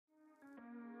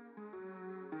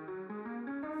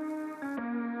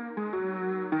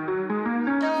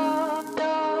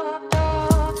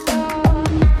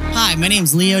Hi, my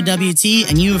name's Leo WT,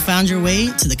 and you have found your way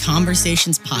to the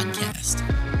Conversations Podcast.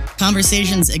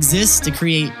 Conversations exist to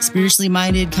create spiritually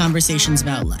minded conversations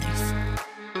about life.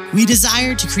 We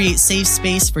desire to create safe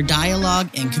space for dialogue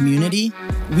and community.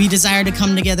 We desire to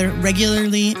come together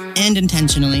regularly and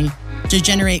intentionally to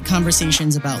generate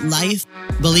conversations about life,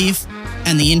 belief,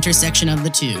 and the intersection of the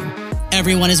two.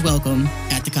 Everyone is welcome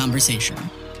at the conversation.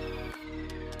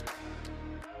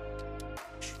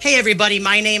 Hey, everybody.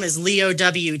 My name is Leo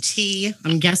WT.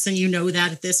 I'm guessing you know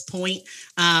that at this point.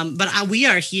 But we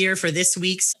are here for this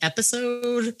week's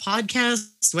episode,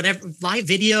 podcast, whatever, live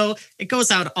video. It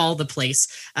goes out all the places.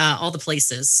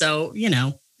 So,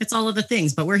 it's all of the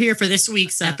things. But we're here for this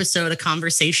week's episode of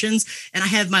Conversations. And I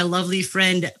have my lovely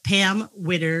friend, Pam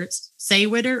Witter. Say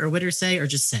Witter or Witter Say or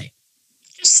just say?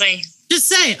 Just say. Just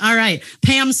say. All right.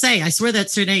 Pam Say. I swear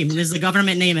that's her name. It is the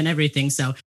government name and everything.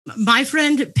 So my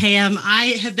friend Pam,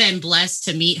 I have been blessed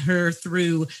to meet her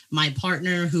through my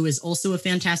partner, who is also a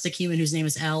fantastic human, whose name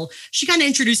is Elle. She kind of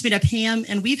introduced me to Pam,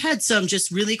 and we've had some just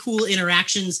really cool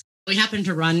interactions. We happen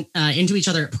to run into each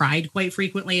other at Pride quite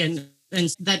frequently, and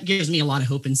that gives me a lot of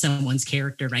hope in someone's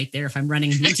character right there if I'm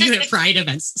running into you at Pride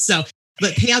events.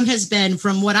 But Pam has been,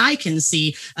 from what I can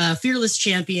see, a fearless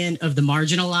champion of the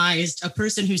marginalized, a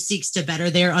person who seeks to better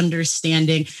their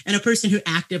understanding, and a person who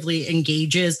actively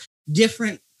engages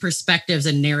different perspectives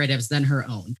and narratives than her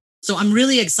own. So I'm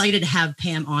really excited to have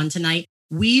Pam on tonight.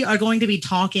 We are going to be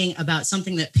talking about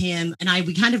something that Pam and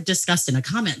we kind of discussed in a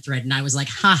comment thread. And I was like,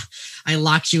 I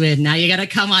locked you in. Now you got to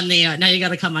come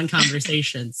on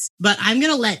Conversations. But I'm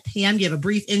going to let Pam give a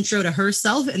brief intro to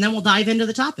herself, and then we'll dive into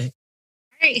the topic.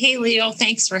 All right. Hey, Leo,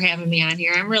 thanks for having me on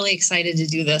here. I'm really excited to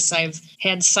do this. I've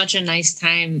had such a nice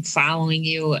time following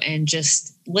you and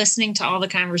just listening to all the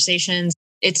conversations.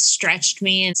 It's stretched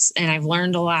me and I've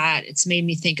learned a lot. It's made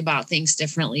me think about things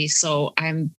differently. So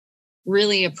I'm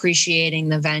really appreciating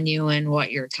the venue and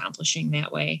what you're accomplishing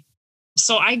that way.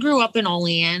 So I grew up in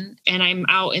Olean and I'm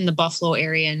out in the Buffalo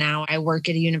area now. I work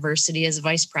at a university as a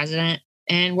vice president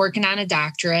and working on a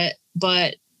doctorate.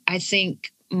 But I think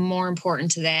more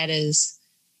important to that is,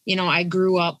 I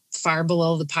grew up far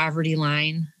below the poverty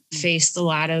line, faced a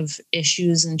lot of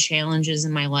issues and challenges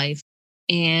in my life.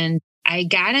 And I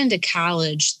got into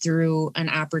college through an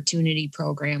opportunity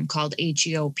program called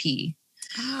HEOP.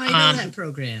 Oh, I know that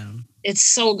program. It's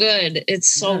so good. It's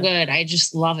so good. I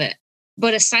just love it.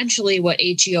 But essentially what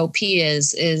HEOP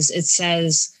is it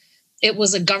says it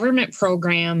was a government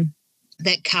program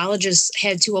that colleges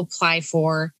had to apply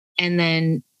for and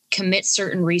then commit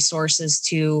certain resources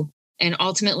to. And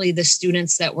ultimately the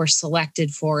students that were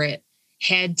selected for it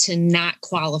had to not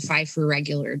qualify for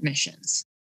regular admissions.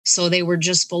 So they were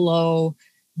just below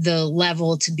the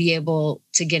level to be able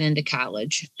to get into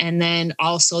college. And then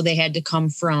also they had to come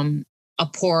from a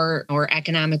poor or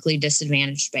economically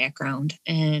disadvantaged background.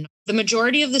 And the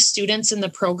majority of the students in the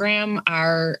program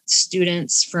are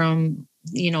students from,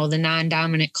 the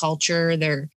non-dominant culture.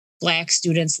 They're Black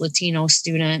students, Latino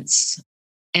students.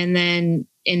 And then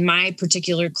in my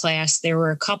particular class, there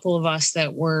were a couple of us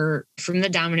that were from the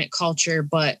dominant culture,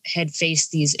 but had faced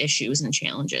these issues and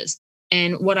challenges.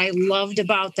 And what I loved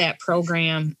about that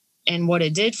program and what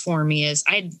it did for me is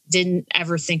I didn't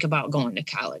ever think about going to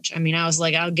college. I mean, I was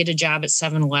like, I'll get a job at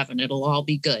 7-Eleven. It'll all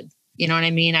be good. You know what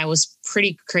I mean? I was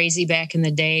pretty crazy back in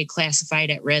the day,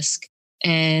 classified at risk,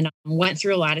 and went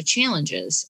through a lot of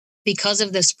challenges. Because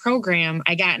of this program,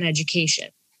 I got an education.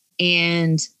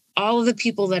 And all of the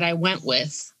people that I went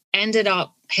with ended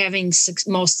up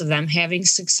most of them having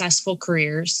successful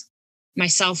careers,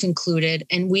 myself included,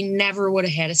 and we never would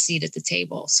have had a seat at the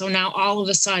table. So now all of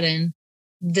a sudden,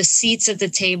 the seats at the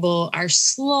table are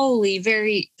slowly,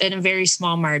 in a very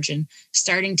small margin,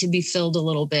 starting to be filled a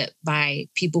little bit by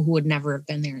people who would never have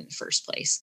been there in the first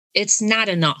place. It's not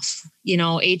enough.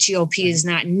 HEOP is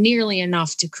not nearly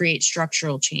enough to create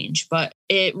structural change, but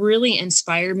it really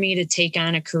inspired me to take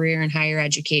on a career in higher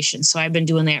education. So I've been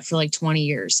doing that for like 20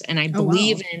 years. And I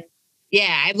believe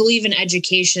I believe in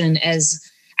education as,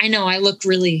 I know I look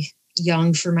really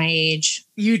young for my age.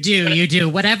 You do.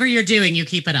 Whatever you're doing, you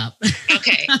keep it up.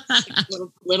 Okay.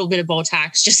 little bit of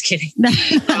Botox. Just kidding.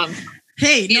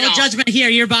 Hey, no judgment here.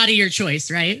 Your body, your choice,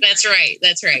 right? That's right.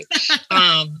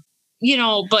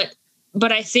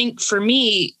 But I think for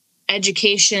me,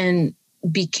 education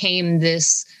became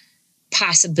this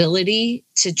possibility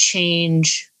to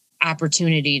change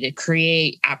opportunity, to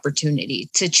create opportunity,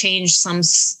 to change some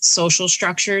social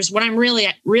structures. What I'm really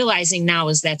realizing now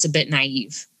is that's a bit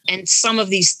naive. And some of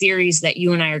these theories that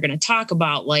you and I are going to talk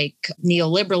about, like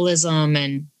neoliberalism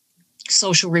and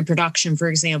social reproduction, for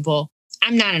example,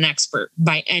 I'm not an expert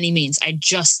by any means. I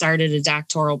just started a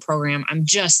doctoral program. I'm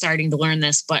just starting to learn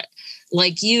this, but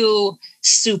like you,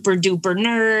 super duper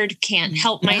nerd, can't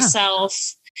help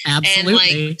myself.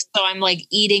 Absolutely. And so I'm like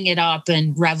eating it up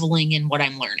and reveling in what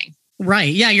I'm learning.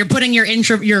 Right. Yeah. You're putting your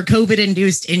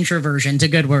COVID-induced introversion to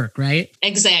good work, right?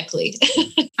 Exactly.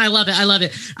 I love it. I love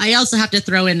it. I also have to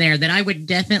throw in there that I would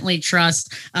definitely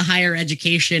trust a higher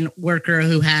education worker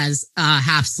who has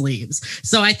half sleeves.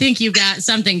 So I think you got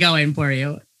something going for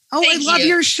you. Oh, I love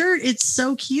your shirt. It's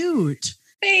so cute.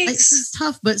 Thanks. This is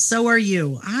tough, but so are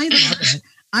you. I love it.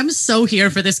 I'm so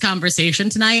here for this conversation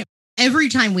tonight. Every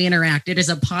time we interact, it is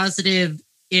a positive,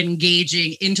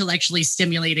 engaging, intellectually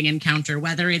stimulating encounter,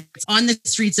 whether it's on the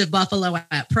streets of Buffalo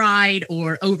at Pride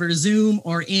or over Zoom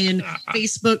or in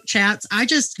Facebook chats. I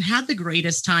just had the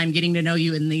greatest time getting to know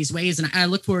you in these ways, and I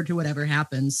look forward to whatever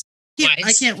happens.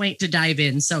 I can't wait to dive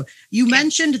in. So you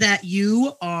mentioned that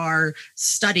you are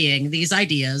studying these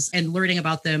ideas and learning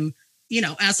about them,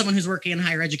 as someone who's working in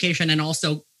higher education and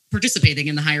also participating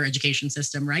in the higher education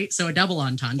system, right? So a double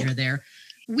entendre there.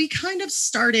 We kind of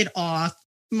started off,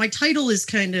 my title is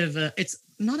kind of, it's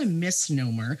not a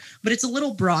misnomer, but it's a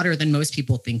little broader than most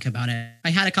people think about it.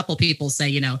 I had a couple people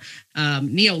say,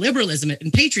 neoliberalism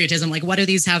and patriotism, like what do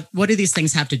these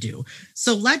things have to do?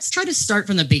 So let's try to start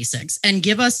from the basics and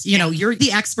give us, you're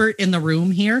the expert in the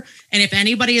room here. And if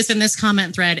anybody is in this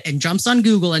comment thread and jumps on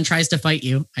Google and tries to fight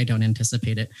you, I don't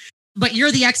anticipate it, but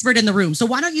you're the expert in the room. So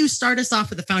why don't you start us off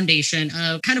with the foundation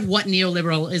of kind of what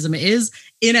neoliberalism is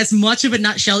in as much of a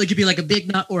nutshell. It could be like a big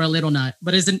nut or a little nut,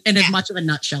 but as much of a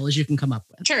nutshell as you can come up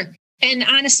with. Sure. And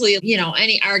honestly,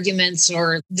 any arguments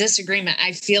or disagreement,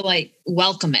 I feel like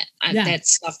welcome it. That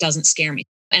stuff doesn't scare me.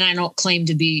 And I don't claim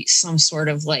to be some sort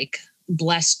of like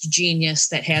blessed genius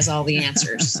that has all the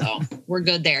answers. So we're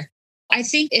good there. I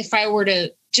think if I were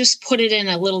to just put it in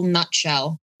a little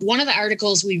nutshell, one of the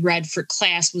articles we read for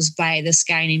class was by this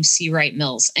guy named C. Wright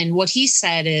Mills. And what he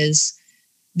said is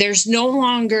there's no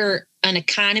longer an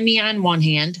economy on one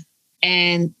hand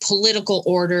and political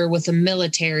order with a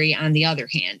military on the other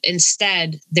hand.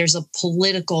 Instead, there's a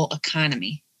political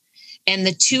economy. And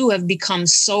the two have become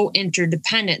so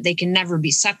interdependent, they can never be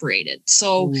separated.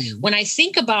 So when I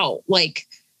think about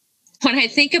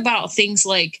things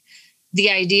like the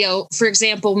idea, for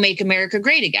example, make America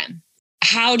great again.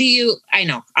 I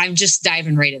know, I'm just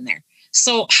diving right in there.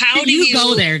 So how do you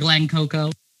go there, Glenn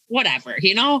Coco? Whatever,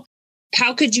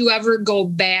 how could you ever go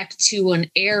back to an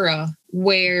era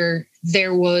where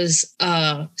there was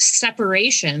a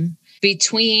separation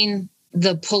between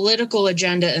the political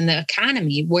agenda and the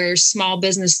economy, where small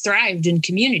business thrived in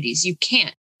communities? You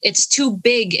can't. It's too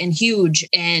big and huge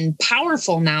and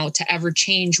powerful now to ever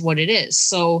change what it is.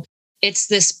 So it's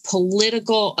this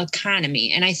political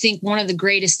economy. And I think one of the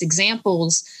greatest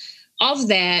examples of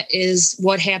that is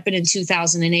what happened in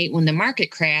 2008 when the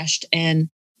market crashed and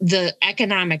the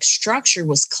economic structure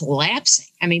was collapsing.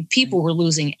 I mean, people were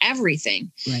losing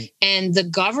everything. Right. And the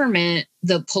government,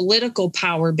 the political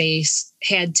power base,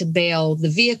 had to bail the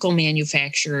vehicle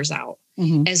manufacturers out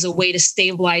as a way to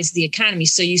stabilize the economy.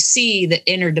 So you see the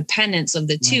interdependence of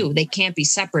the two. Right. They can't be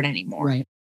separate anymore. Right.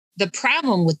 The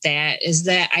problem with that is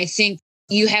that I think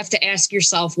you have to ask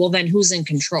yourself, well, then who's in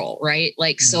control, right?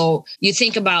 So you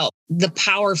think about the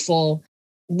powerful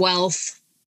wealth,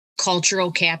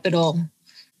 cultural capital,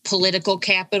 political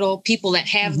capital, people that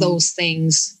have those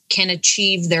things can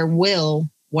achieve their will,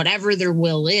 whatever their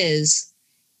will is,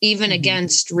 even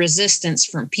against resistance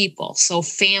from people. So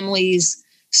families,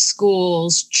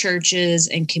 schools, churches,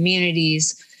 and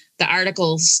communities, the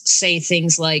articles say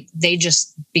things like they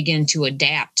just begin to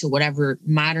adapt to whatever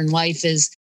modern life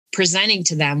is presenting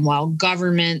to them, while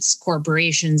governments,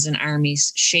 corporations, and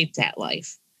armies shape that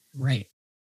life. Right.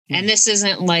 And this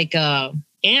isn't like a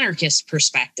anarchist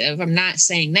perspective. I'm not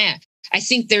saying that. I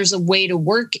think there's a way to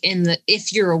work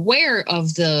if you're aware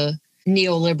of the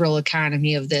neoliberal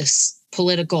economy, of this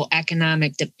political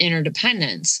economic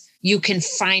interdependence, you can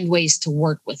find ways to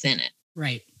work within it.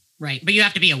 Right. Right. But you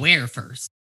have to be aware first.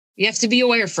 You have to be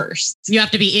aware first. You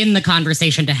have to be in the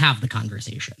conversation to have the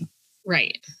conversation.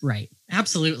 Right. Right.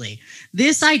 Absolutely.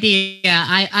 This idea,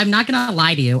 I'm not going to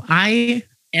lie to you. I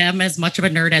am as much of a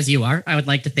nerd as you are, I would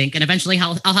like to think. And eventually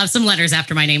I'll have some letters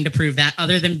after my name to prove that,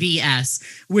 other than BS,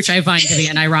 which I find to be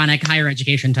an ironic higher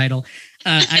education title.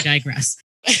 I digress.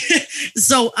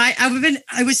 So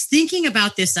I was thinking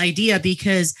about this idea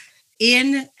because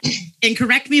and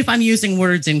correct me if I'm using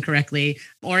words incorrectly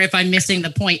or if I'm missing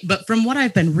the point, but from what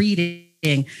I've been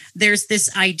reading, there's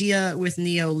this idea with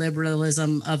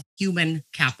neoliberalism of human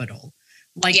capital.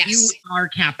 Like you are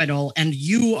capital and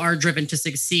you are driven to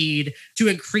succeed to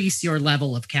increase your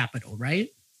level of capital, right?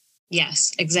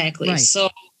 Yes, exactly. Right. So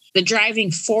the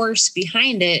driving force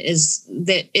behind it is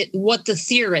that what the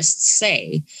theorists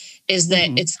say is that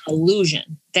it's an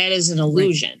illusion. That is an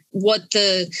illusion. Right. What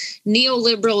the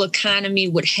neoliberal economy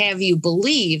would have you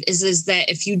believe is that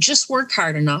if you just work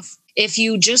hard enough, if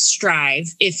you just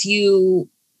strive, if you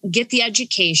get the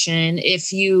education,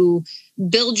 if you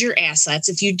build your assets,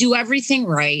 if you do everything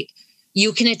right,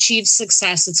 you can achieve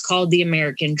success. It's called the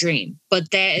American dream,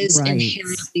 but that is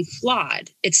inherently flawed.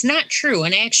 It's not true.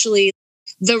 And actually,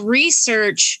 the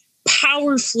research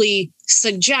powerfully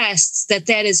suggests that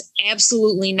that is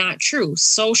absolutely not true.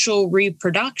 Social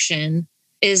reproduction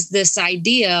is this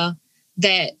idea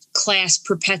that class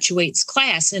perpetuates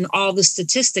class, and all the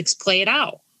statistics play it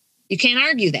out. You can't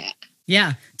argue that.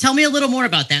 Yeah. Tell me a little more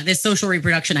about that, this social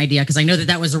reproduction idea, because I know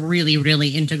that was really, really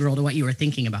integral to what you were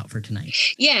thinking about for tonight.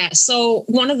 Yeah. So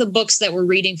one of the books that we're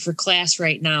reading for class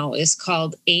right now is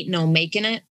called Ain't No Making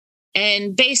It.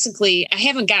 And basically, I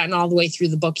haven't gotten all the way through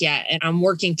the book yet, and I'm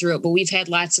working through it, but we've had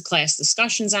lots of class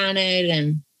discussions on it,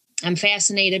 and I'm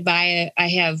fascinated by it. I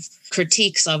have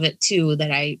critiques of it too,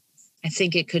 that I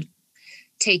think it could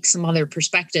take some other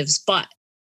perspectives. But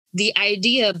the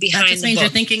idea behind that just means you're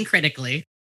thinking critically.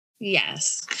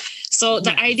 Yes. So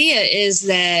the idea is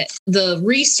that the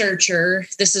researcher,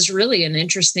 this is really an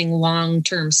interesting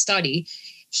long-term study.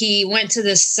 He went to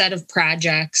this set of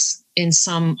projects in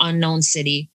some unknown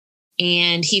city,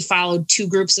 and he followed two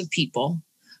groups of people.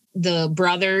 The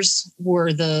brothers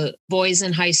were the boys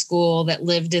in high school that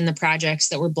lived in the projects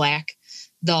that were Black.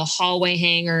 The hallway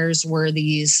hangers were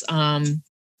these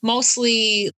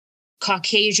mostly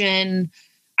Caucasian,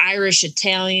 Irish,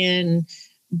 Italian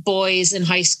boys in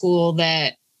high school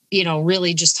that,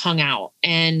 really just hung out.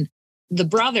 And the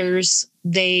brothers,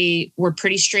 they were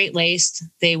pretty straight-laced.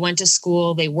 They went to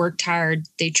school. They worked hard.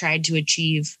 They tried to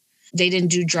achieve. They didn't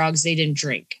do drugs. They didn't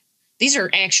drink. These are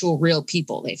actual real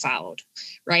people they followed,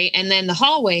 right? And then the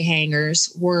hallway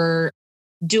hangers were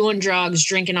doing drugs,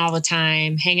 drinking all the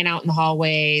time, hanging out in the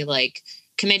hallway, like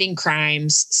committing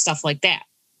crimes, stuff like that.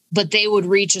 But they would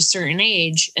reach a certain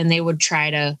age and they would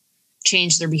try to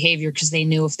change their behavior because they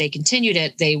knew if they continued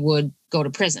it, they would go to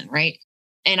prison, right?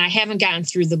 And I haven't gotten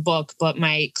through the book, but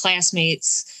my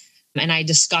classmates and I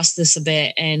discussed this a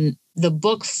bit, and the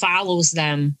book follows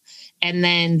them. And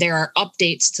then there are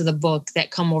updates to the book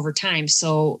that come over time.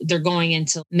 So they're going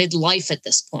into midlife at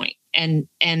this point, and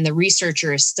the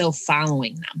researcher is still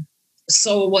following them.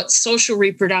 So what social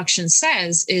reproduction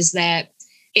says is that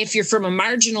if you're from a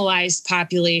marginalized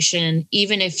population,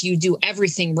 even if you do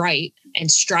everything right and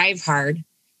strive hard,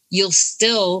 you'll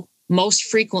still most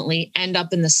frequently end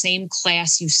up in the same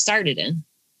class you started in.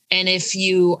 And if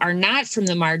you are not from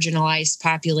the marginalized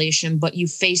population, but you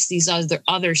face these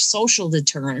other social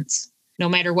deterrents, no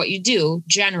matter what you do,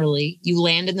 generally, you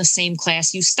land in the same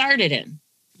class you started in.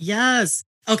 Yes.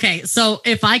 Okay. So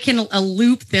if I can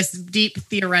loop this deep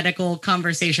theoretical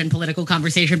conversation, political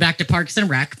conversation back to Parks and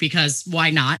Rec, because why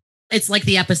not? It's like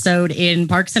the episode in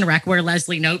Parks and Rec where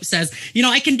Leslie Knope says,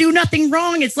 I can do nothing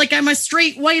wrong. It's like I'm a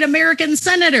straight white American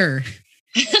senator.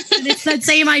 And it's that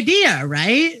same idea,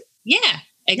 right? Yeah,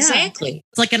 exactly. Yeah.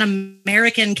 It's like an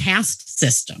American caste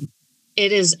system.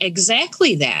 It is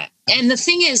exactly that. And the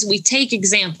thing is, we take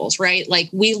examples, right? Like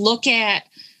we look at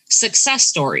success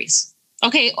stories.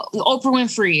 Okay, Oprah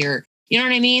Winfrey, or you know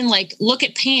what I mean? Like, look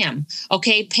at Pam.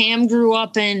 Okay, Pam grew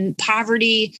up in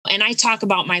poverty. And I talk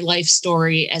about my life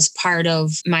story as part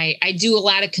of I do a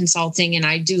lot of consulting, and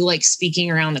I do like speaking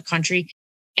around the country.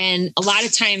 And a lot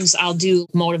of times I'll do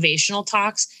motivational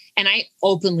talks, and I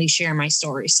openly share my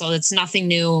story. So it's nothing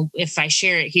new. If I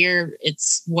share it here,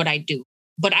 it's what I do.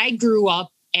 But I grew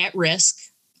up at risk.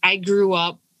 I grew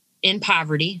up in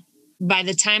poverty. By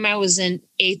the time I was in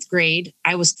 8th grade,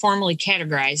 I was formally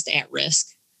categorized at risk.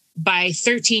 By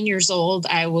 13 years old,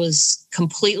 I was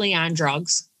completely on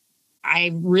drugs.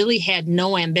 I really had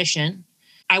no ambition.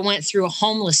 I went through a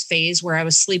homeless phase where I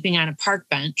was sleeping on a park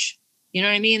bench. You know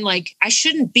what I mean? Like, I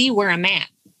shouldn't be where I'm at.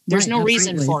 There's no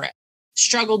reason for it.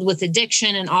 Struggled with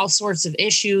addiction and all sorts of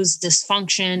issues,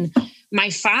 dysfunction. My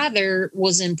father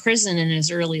was in prison in his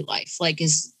early life, like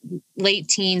his late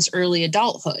teens, early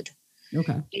adulthood.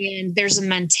 Okay. And there's a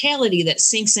mentality that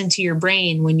sinks into your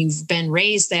brain when you've been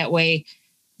raised that way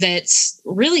that's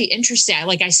really interesting.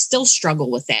 I still struggle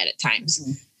with that at times.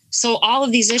 Mm-hmm. So all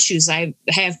of these issues, I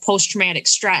have post-traumatic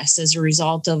stress as a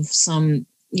result of some,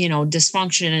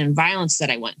 dysfunction and violence that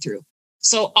I went through.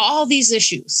 So all these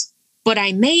issues, but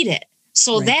I made it.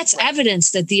 So that's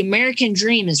evidence that the American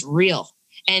dream is real.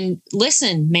 And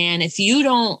listen, man, if you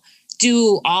don't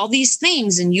do all these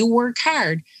things and you work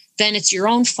hard, then it's your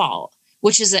own fault.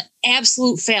 which is an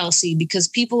absolute fallacy because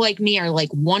people like me are like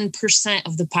 1%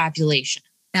 of the population.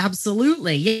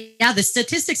 Absolutely. Yeah, the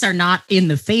statistics are not in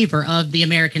the favor of the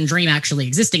American dream actually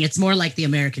existing. It's more like the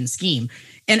American scheme.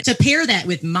 And to pair that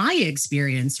with my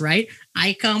experience, right?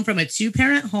 I come from a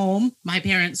 2-parent home. My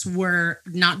parents were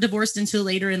not divorced until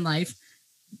later in life.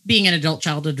 Being an adult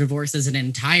child of divorce is an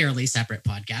entirely separate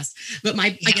podcast. But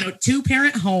my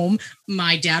 2-parent home,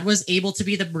 my dad was able to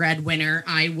be the breadwinner.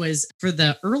 I was, for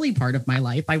the early part of my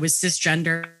life, I was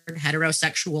cisgender,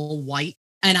 heterosexual, white.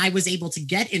 And I was able to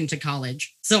get into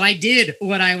college. So I did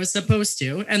what I was supposed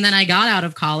to. And then I got out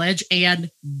of college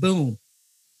and boom,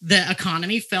 the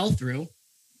economy fell through.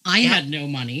 I had no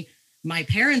money. My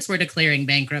parents were declaring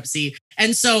bankruptcy.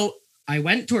 And so I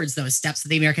went towards those steps of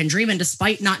the American dream. And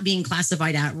despite not being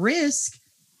classified at risk,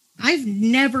 I've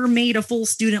never made a full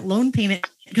student loan payment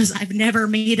because I've never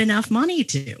made enough money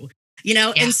to,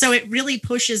 And so it really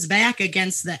pushes back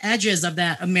against the edges of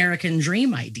that American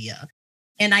dream idea.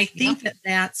 And I think that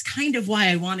that's kind of why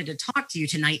I wanted to talk to you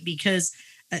tonight, because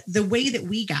the way that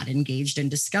we got engaged in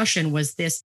discussion was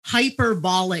this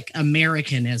hyperbolic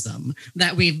Americanism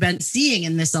that we've been seeing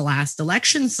in this last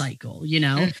election cycle,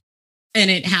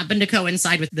 And it happened to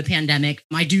coincide with the pandemic.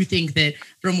 I do think that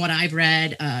from what I've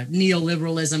read,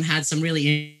 neoliberalism had some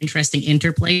really interesting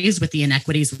interplays with the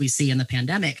inequities we see in the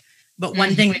pandemic. But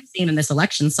one thing we've seen in this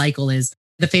election cycle is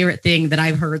the favorite thing that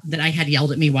I've heard that I had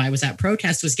yelled at me while I was at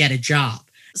protest was get a job.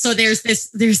 So there's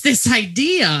this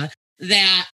idea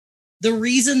that the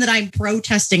reason that I'm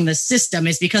protesting the system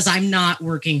is because I'm not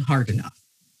working hard enough.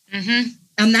 Mm-hmm.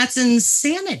 And that's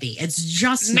insanity. It's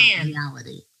just not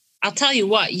reality. I'll tell you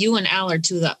what, you and Al are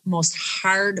two of the most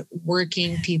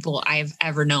hardworking people I've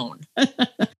ever known.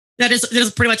 That is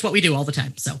pretty much what we do all the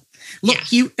time. So look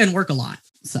cute and work a lot.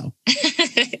 So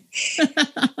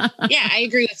yeah, I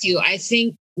agree with you. I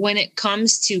think when it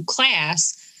comes to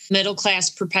class, middle class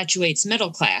perpetuates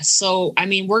middle class. So, I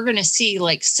mean, we're going to see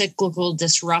like cyclical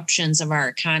disruptions of our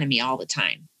economy all the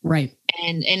time. Right.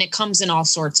 And it comes in all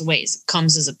sorts of ways. It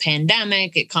comes as a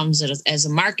pandemic. It comes as a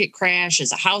market crash,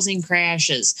 as a housing crash,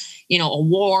 as, a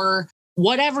war,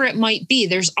 whatever it might be.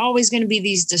 There's always going to be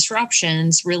these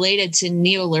disruptions related to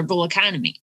neoliberal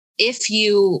economy. If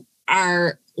you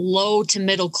are low to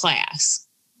middle class,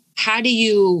 how do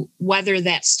you weather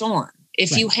that storm?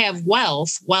 If you have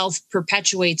wealth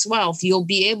perpetuates wealth, you'll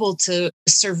be able to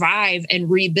survive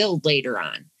and rebuild later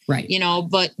on. Right.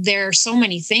 But there are so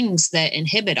many things that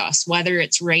inhibit us, whether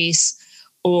it's race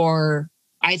or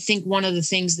I think one of the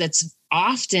things that's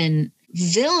often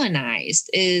villainized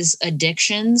is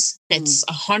addictions. It's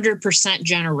 100%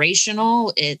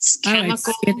 generational. It's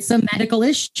chemical. It's a medical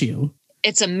issue.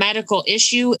 It's a medical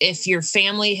issue. If your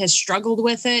family has struggled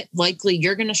with it, likely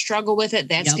you're going to struggle with it.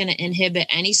 That's going to inhibit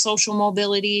any social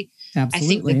mobility. Absolutely. I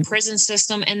think the prison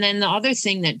system. And then the other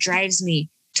thing that drives me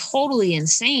totally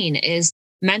insane is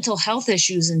mental health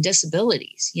issues and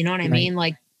disabilities. You know what I mean?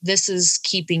 Like this is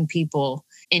keeping people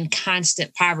in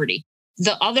constant poverty.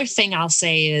 The other thing I'll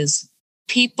say is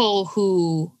people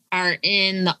who are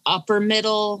in the upper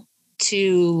middle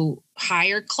to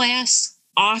higher class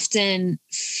often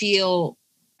feel,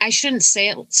 I shouldn't say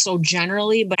it so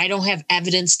generally, but I don't have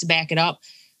evidence to back it up.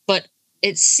 But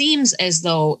it seems as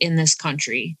though in this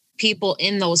country, people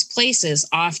in those places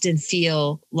often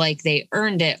feel like they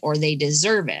earned it or they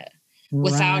deserve it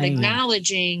without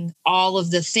acknowledging all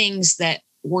of the things that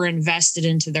were invested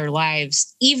into their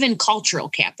lives, even cultural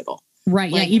capital.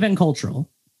 Right. Like, even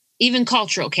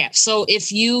cultural cap. So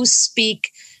if you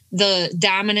speak the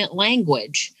dominant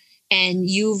language, and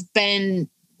you've been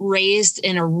raised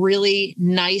in a really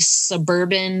nice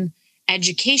suburban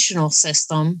educational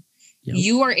system,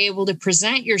 you are able to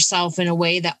present yourself in a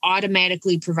way that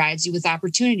automatically provides you with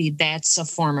opportunity. That's a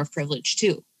form of privilege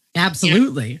too.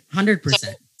 Absolutely.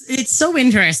 100%. It's so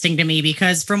interesting to me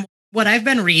because from what I've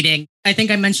been reading, I think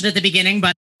I mentioned at the beginning,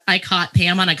 but I caught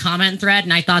Pam on a comment thread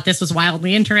and I thought this was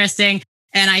wildly interesting.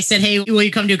 And I said, hey, will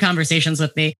you come do conversations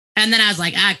with me? And then I was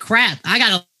like, crap, I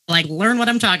got to learn what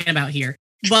I'm talking about here.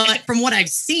 But from what I've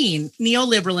seen,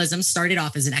 neoliberalism started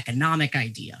off as an economic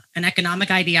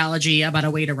ideology about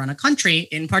a way to run a country.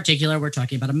 In particular, we're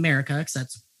talking about America, because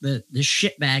that's the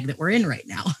shitbag that we're in right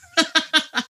now.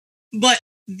 But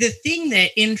the thing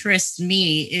that interests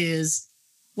me is,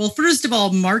 well, first of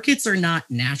all, markets are not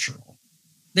natural.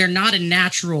 They're not a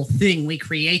natural thing. We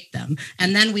create them,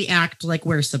 and then we act like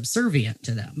we're subservient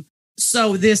to them.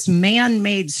 So this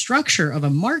man-made structure of a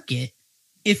market,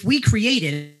 if we create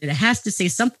it, it has to say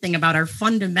something about our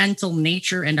fundamental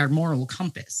nature and our moral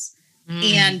compass.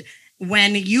 And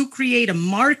when you create a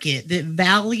market that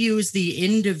values the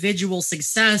individual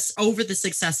success over the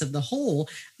success of the whole,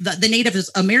 the Native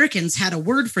Americans had a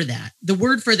word for that. The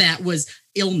word for that was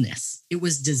illness. It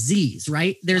was disease,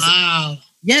 right? There's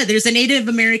a Native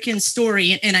American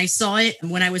story, and I saw it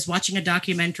when I was watching a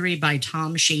documentary by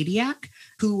Tom Shadyac,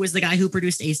 who was the guy who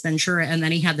produced Ace Ventura. And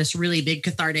then he had this really big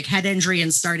cathartic head injury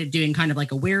and started doing kind of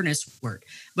like awareness work.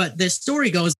 But this story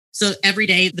goes, so every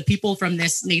day, the people from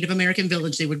this Native American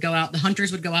village, they would go out, the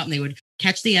hunters would go out and they would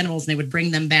catch the animals and they would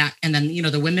bring them back. And then,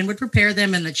 the women would prepare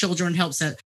them and the children help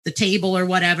set the table or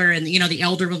whatever. And, the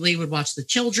elderly would watch the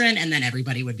children and then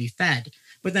everybody would be fed.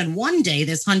 But then one day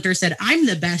this hunter said, I'm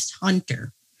the best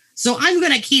hunter, so I'm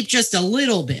going to keep just a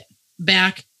little bit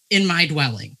back in my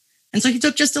dwelling. And so he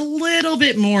took just a little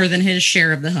bit more than his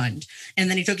share of the hunt. And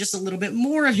then he took just a little bit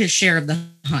more of his share of the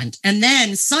hunt. And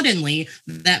then suddenly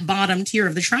that bottom tier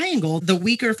of the triangle, the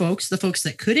weaker folks, the folks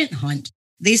that couldn't hunt,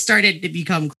 they started to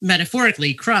become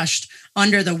metaphorically crushed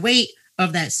under the weight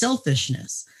of that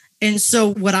selfishness. And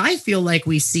so what I feel like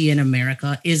we see in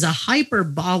America is a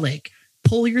hyperbolic,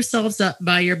 pull yourselves up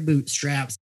by your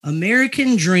bootstraps,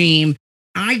 American dream.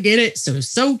 I did it,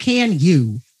 so can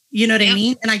you. You know what I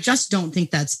mean? And I just don't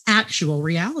think that's actual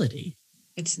reality.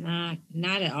 It's not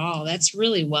at all. That's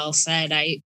really well said.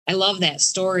 I love that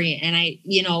story. And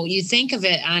you think of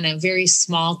it on a very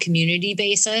small community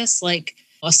basis, like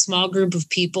a small group of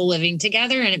people living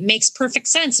together, and it makes perfect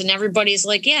sense. And everybody's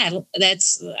like, yeah,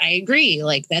 I agree.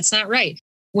 Like, that's not right.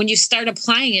 When you start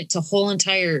applying it to whole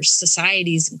entire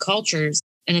societies and cultures,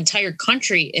 an entire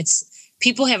country,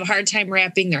 people have a hard time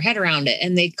wrapping their head around it.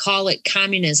 And they call it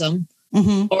communism.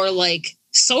 Mm-hmm. Or like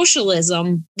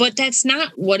socialism, but that's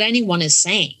not what anyone is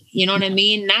saying. You know what I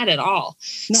mean? Not at all.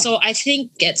 No. So I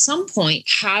think at some point,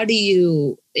 how do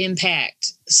you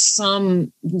impact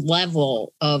some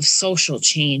level of social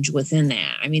change within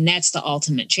that? I mean, that's the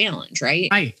ultimate challenge, right?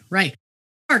 Right.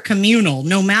 Are communal,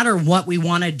 no matter what we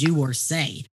want to do or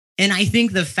say. And I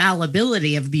think the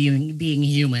fallibility of being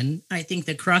human, I think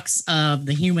the crux of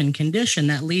the human condition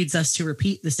that leads us to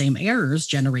repeat the same errors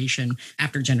generation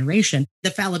after generation,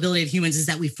 the fallibility of humans is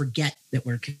that we forget that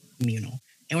we're communal.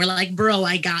 And we're like, bro,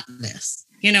 I got this.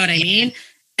 You know what I mean?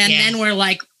 And then we're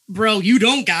like, bro, you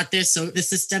don't got this. So the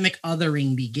systemic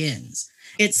othering begins.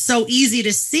 It's so easy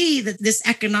to see that this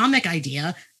economic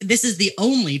idea, this is the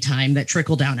only time that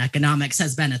trickle-down economics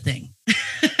has been a thing.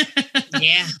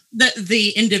 Yeah.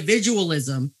 The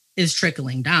individualism is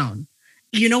trickling down.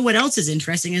 You know what else is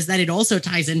interesting is that it also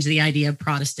ties into the idea of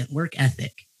Protestant work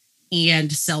ethic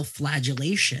and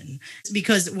self-flagellation.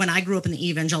 Because when I grew up in the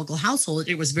evangelical household,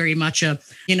 it was very much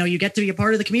you get to be a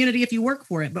part of the community if you work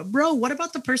for it. But bro, what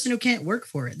about the person who can't work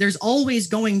for it? There's always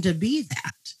going to be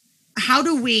that. How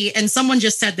do we, and someone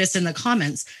just said this in the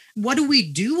comments, what do we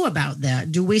do about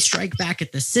that? Do we strike back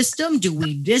at the system? Do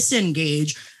we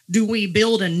disengage? Do we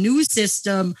build a new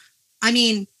system? I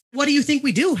mean, what do you think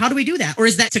we do? How do we do that? Or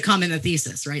is that to come in the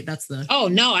thesis, right? That's the... Oh,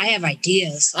 no, I have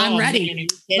ideas. I'm ready.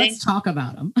 Man, let's talk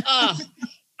about them.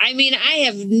 I mean, I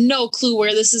have no clue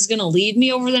where this is going to lead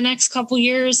me over the next couple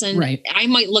years. And I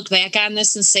might look back on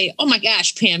this and say, oh my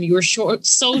gosh, Pam, you were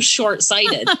so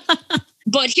short-sighted.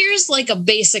 But here's like a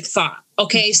basic thought.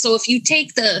 Okay, so if you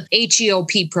take the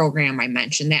HEOP program I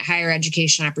mentioned, that Higher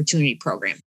Education Opportunity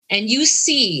Program, and you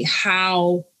see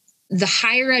how the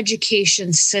higher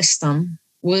education system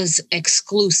was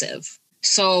exclusive.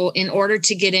 So in order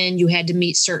to get in, you had to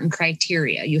meet certain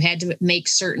criteria. You had to make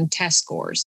certain test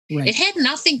scores. Right. It had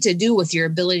nothing to do with your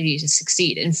ability to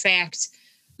succeed. In fact,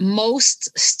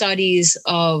 most studies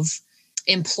of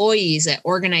employees at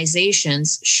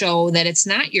organizations show that it's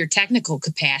not your technical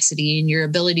capacity and your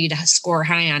ability to score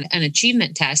high on an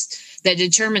achievement test that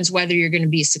determines whether you're going to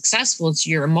be successful. It's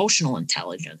your emotional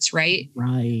intelligence, right?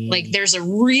 Right. Like there's a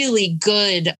really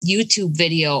good YouTube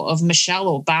video of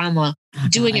Michelle Obama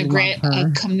doing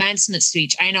a commencement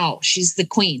speech. I know, she's the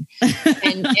queen.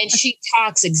 and she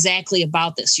talks exactly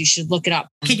about this. You should look it up.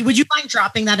 Would you mind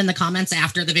dropping that in the comments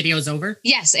after the video is over?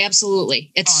 Yes,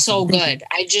 absolutely. It's awesome. So good.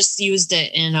 I just used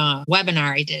it in a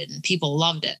webinar I did and people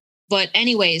loved it. But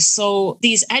anyways, so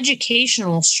these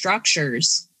educational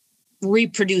structures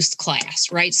reproduced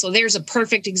class, right? So there's a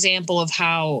perfect example of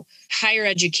how higher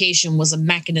education was a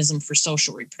mechanism for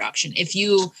social reproduction. If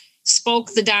you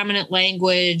spoke the dominant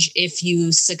language, if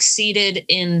you succeeded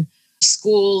in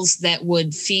schools that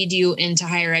would feed you into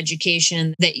higher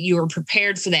education, that you were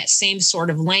prepared for that same sort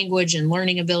of language and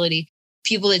learning ability,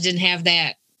 people that didn't have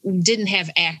that didn't have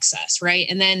access, right?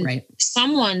 And then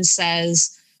someone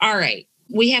says, all right,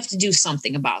 we have to do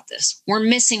something about this. We're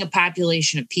missing a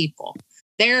population of people.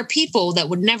 There are people that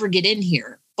would never get in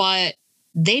here, but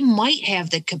they might have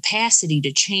the capacity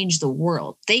to change the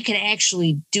world. They could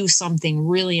actually do something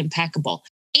really impeccable.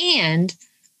 And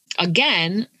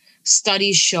again,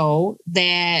 studies show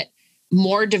that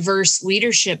more diverse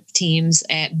leadership teams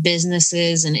at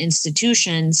businesses and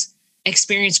institutions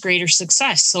experience greater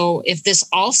success. So if this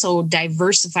also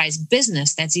diversifies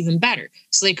business, that's even better.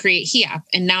 So they create HEOP,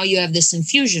 and now you have this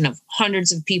infusion of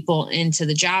hundreds of people into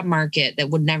the job market that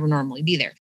would never normally be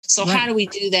there. So How do we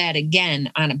do that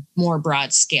again on a more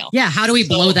broad scale? Yeah. How do we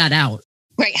blow that out?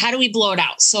 Right. How do we blow it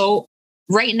out? So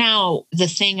right now, the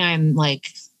thing I'm like,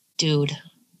 dude,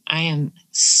 I am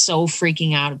so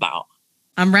freaking out about.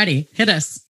 I'm ready. Hit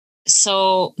us.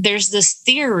 So there's this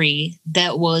theory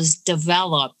that was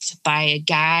developed by a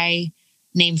guy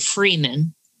named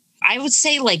Freeman. I would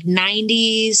say like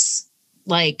 90s,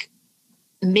 like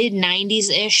mid 90s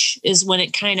ish is when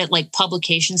it kind of like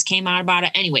publications came out about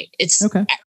it. Anyway, it's okay.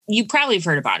 You probably have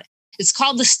heard about it. It's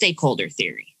called the stakeholder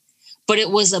theory, but it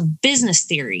was a business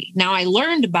theory. Now I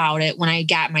learned about it when I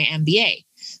got my MBA.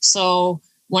 So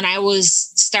when I was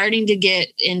starting to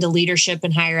get into leadership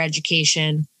and higher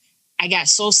education, I got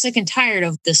so sick and tired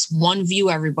of this one view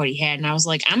everybody had. And I was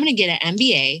like, I'm going to get an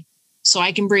MBA so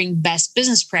I can bring best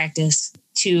business practice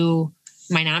to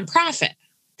my nonprofit.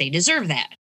 They deserve that.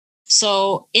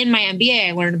 So in my MBA,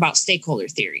 I learned about stakeholder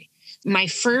theory. My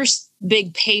first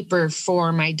big paper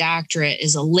for my doctorate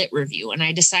is a lit review. And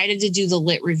I decided to do the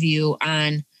lit review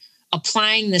on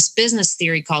applying this business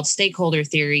theory called stakeholder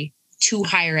theory to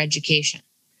higher education.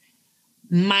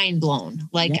 Mind blown.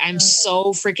 Like I'm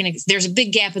so freaking, there's a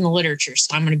big gap in the literature.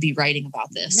 So I'm going to be writing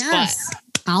about this. Yes.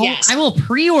 I will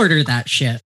pre-order that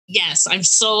shit. Yes. I'm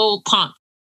so pumped.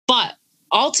 But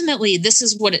ultimately, this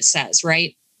is what it says,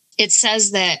 right? It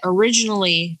says that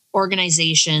originally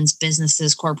organizations,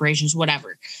 businesses, corporations,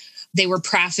 whatever, they were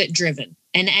profit driven.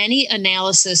 And any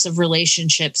analysis of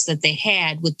relationships that they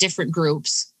had with different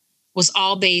groups was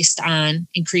all based on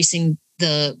increasing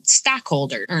the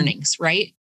stockholder earnings,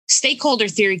 right? Stakeholder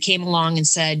theory came along and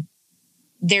said,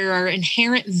 there are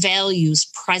inherent values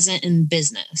present in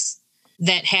business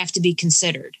that have to be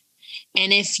considered.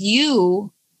 And if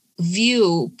you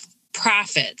view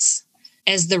profits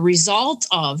as the result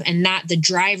of and not the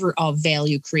driver of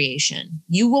value creation,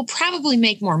 you will probably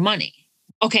make more money.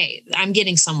 Okay, I'm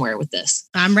getting somewhere with this.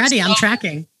 I'm ready. I'm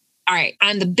tracking. All right.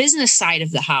 On the business side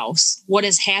of the house, what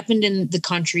has happened in the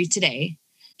country today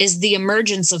is the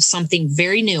emergence of something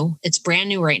very new. It's brand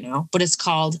new right now, but it's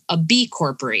called a B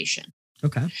corporation.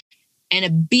 Okay. And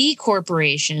a B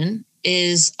corporation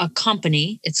is a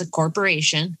company, it's a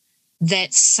corporation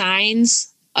that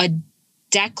signs a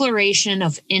declaration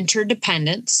of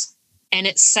interdependence, and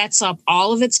it sets up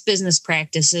all of its business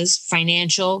practices,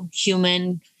 financial,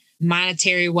 human,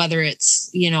 monetary, whether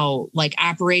it's, like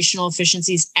operational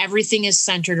efficiencies, everything is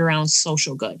centered around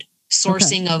social good,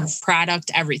 sourcing of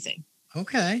product, everything.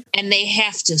 Okay. And they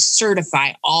have to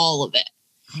certify all of it.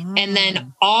 And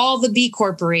then all the B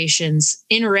corporations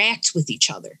interact with each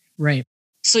other. Right.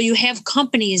 So you have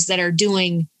companies that are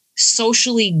doing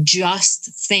socially just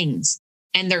things,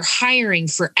 and they're hiring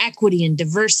for equity and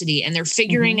diversity, and they're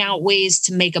figuring out ways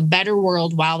to make a better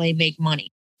world while they make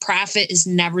money. Profit is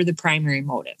never the primary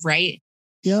motive, right?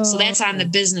 Yeah. So that's on the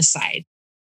business side.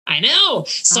 I know.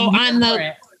 So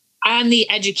on the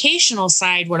educational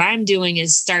side, what I'm doing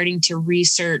is starting to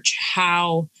research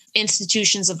how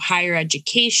institutions of higher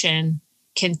education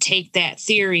can take that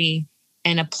theory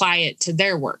and apply it to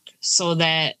their work so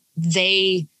that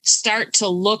they start to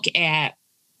look at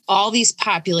all these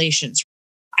populations.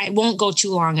 I won't go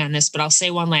too long on this, but I'll say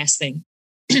one last thing.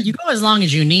 You go as long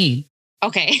as you need.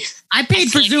 Okay. I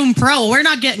paid for Zoom Pro. We're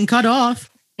not getting cut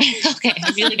off. Okay.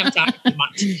 I feel like I'm talking too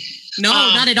much. No,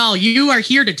 not at all. You are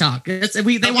here to talk. They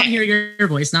want to hear your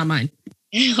voice, not mine.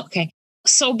 Okay.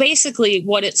 So basically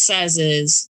what it says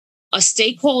is a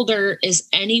stakeholder is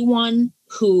anyone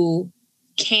who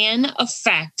can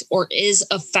affect or is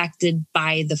affected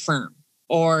by the firm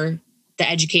or the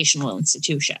educational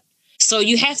institution. So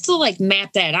you have to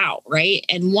map that out, right?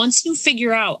 And once you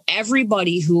figure out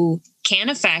everybody who can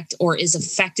affect or is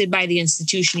affected by the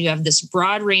institution, you have this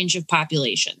broad range of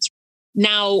populations.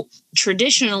 Now,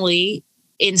 traditionally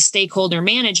in stakeholder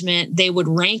management, they would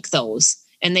rank those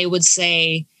and they would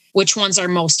say which ones are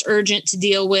most urgent to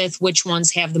deal with, which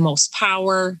ones have the most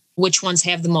power, which ones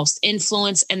have the most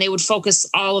influence, and they would focus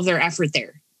all of their effort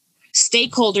there.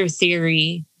 Stakeholder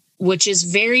theory, which is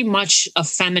very much a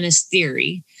feminist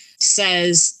theory,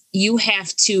 says you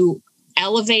have to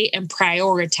elevate and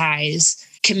prioritize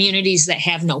communities that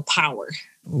have no power.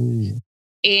 Ooh.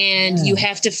 And you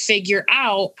have to figure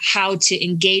out how to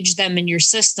engage them in your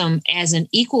system as an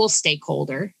equal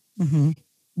stakeholder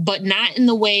but not in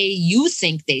the way you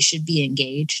think they should be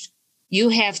engaged. You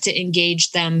have to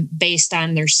engage them based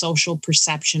on their social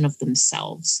perception of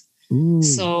themselves. Ooh.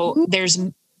 So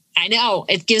I know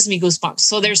it gives me goosebumps.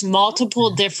 So there's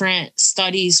multiple different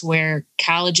studies where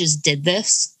colleges did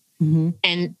this. Mm-hmm.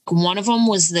 And one of them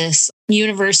was this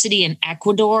university in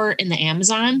Ecuador in the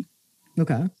Amazon.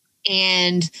 Okay.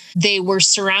 And they were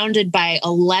surrounded by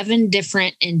 11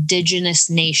 different indigenous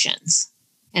nations.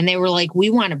 And they were like, we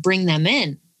want to bring them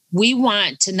in. We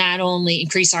want to not only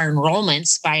increase our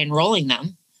enrollments by enrolling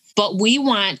them, but we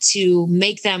want to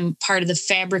make them part of the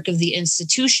fabric of the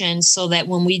institution so that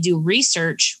when we do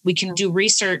research, we can do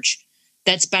research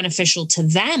that's beneficial to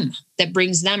them, that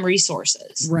brings them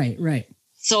resources. Right, right.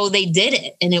 So they did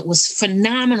it, and it was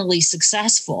phenomenally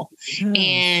successful. Yes.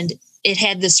 And it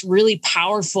had this really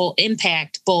powerful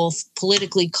impact, both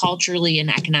politically, culturally, and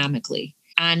economically,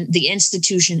 on the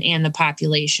institution and the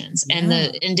populations. Yeah. And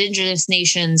the indigenous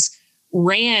nations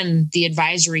ran the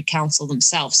advisory council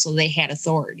themselves, so they had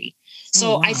authority.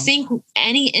 So I think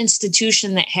any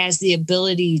institution that has the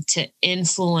ability to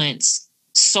influence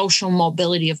social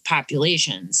mobility of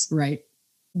populations, right,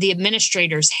 the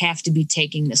administrators have to be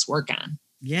taking this work on.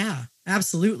 Yeah,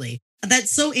 absolutely.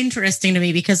 That's so interesting to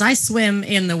me because I swim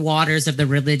in the waters of the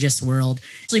religious world.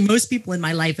 Actually, most people in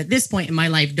my life at this point in my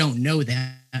life don't know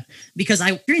that because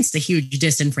I experienced a huge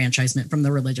disenfranchisement from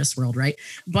the religious world, right?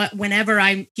 But whenever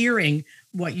I'm hearing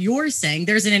what you're saying,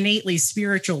 there's an innately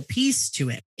spiritual piece to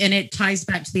it. And it ties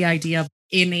back to the idea of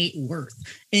innate worth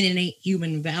and innate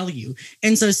human value.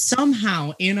 And so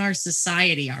somehow in our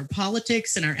society, our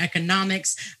politics and our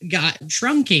economics got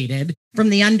truncated from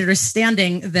the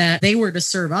understanding that they were to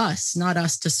serve us, not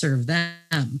us to serve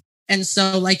them. And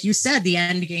so, like you said, the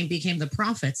end game became the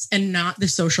profits and not the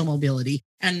social mobility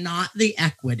and not the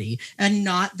equity and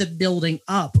not the building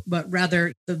up, but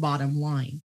rather the bottom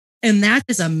line. And that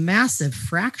is a massive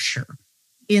fracture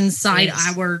inside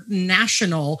our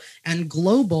national and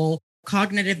global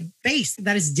cognitive base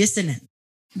that is dissonant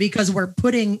because we're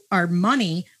putting our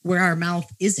money where our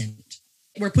mouth isn't.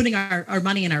 We're putting our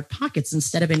money in our pockets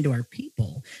instead of into our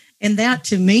people. And that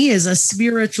to me is a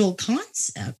spiritual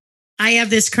concept. I have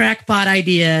this crackpot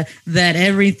idea that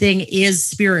everything is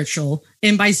spiritual.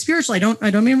 And by spiritual, I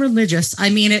don't mean religious.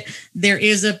 I mean it. There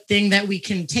is a thing that we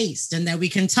can taste and that we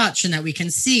can touch and that we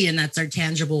can see, and that's our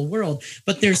tangible world.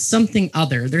 But there's something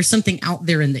other. There's something out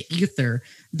there in the ether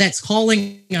that's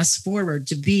calling us forward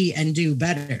to be and do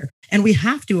better. And we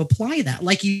have to apply that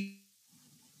like in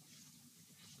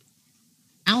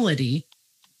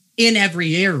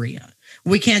every area.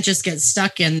 We can't just get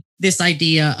stuck in this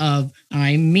idea of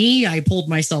I'm me, I pulled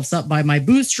myself up by my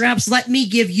bootstraps. Let me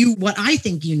give you what I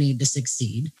think you need to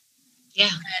succeed. Yeah.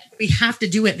 And we have to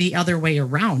do it the other way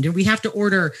around. And we have to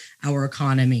order our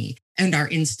economy and our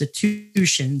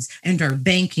institutions and our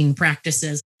banking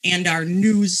practices and our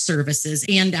news services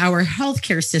and our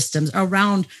healthcare systems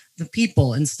around the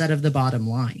people instead of the bottom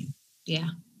line. Yeah,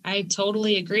 I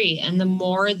totally agree. And the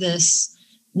more this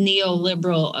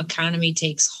neoliberal economy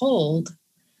takes hold,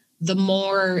 the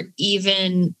more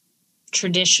even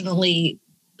traditionally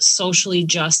socially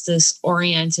justice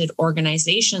oriented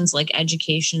organizations like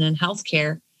education and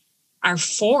healthcare are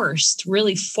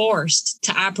really forced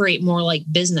to operate more like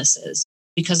businesses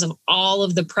because of all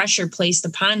of the pressure placed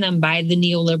upon them by the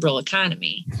neoliberal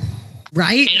economy.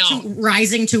 Right?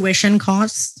 Rising tuition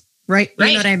costs. Right. You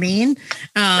know what I mean?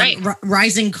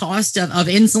 Rising cost of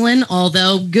insulin,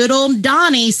 although good old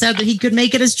Donnie said that he could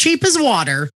make it as cheap as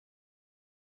water.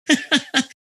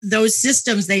 Those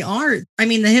systems, the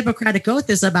Hippocratic Oath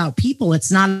is about people.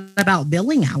 It's not about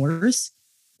billing hours.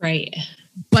 Right.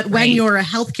 But when you're a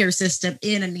healthcare system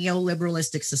in a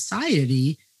neoliberalistic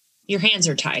society, your hands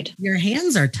are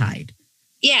tied.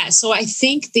 Yeah. So I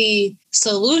think the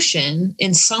solution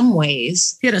in some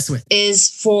ways hit us with is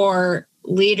for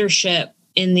leadership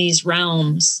in these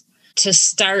realms to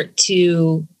start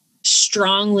to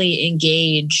strongly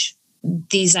engage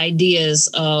these ideas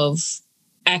of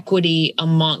equity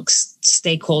amongst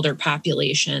stakeholder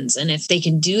populations. And if they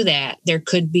can do that, there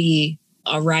could be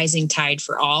a rising tide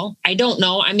for all. I don't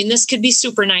know. I mean, this could be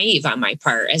super naive on my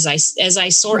part as I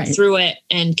sort through it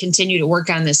and continue to work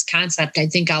on this concept. I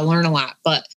think I'll learn a lot,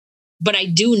 but I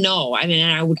do know,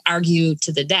 and I would argue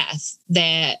to the death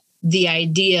that the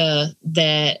idea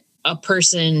that a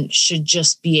person should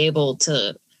just be able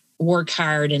to work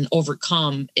hard and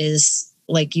overcome is,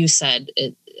 like you said,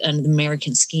 an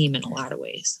American scheme in a lot of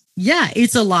ways. Yeah,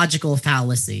 it's a logical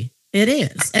fallacy. It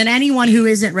is. And anyone who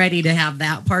isn't ready to have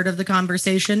that part of the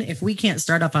conversation, if we can't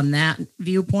start up on that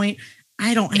viewpoint,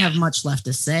 I don't have much left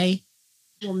to say.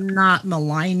 I will not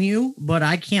malign you, but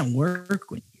I can't work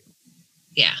with you.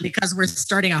 Yeah. Because we're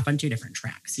starting off on two different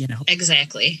tracks, you know?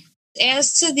 Exactly.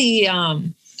 As to the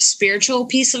spiritual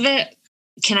piece of it,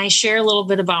 can I share a little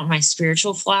bit about my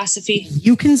spiritual philosophy?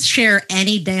 You can share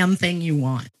any damn thing you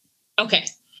want. Okay.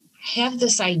 I have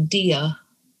this idea,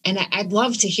 and I'd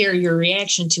love to hear your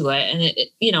reaction to it.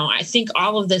 And, I think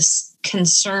all of this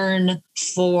concern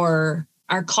for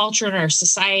our culture and our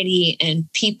society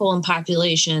and people and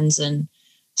populations and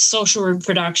social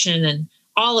reproduction and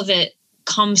all of it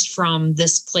comes from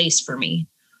this place for me.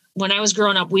 When I was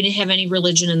growing up, we didn't have any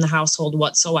religion in the household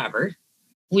whatsoever.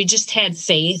 We just had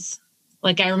faith.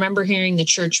 Like, I remember hearing the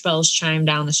church bells chime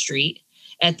down the street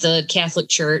at the Catholic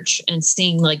church and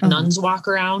seeing nuns walk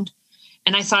around.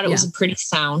 And I thought it was a pretty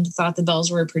sound. Thought the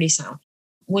bells were a pretty sound.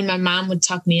 When my mom would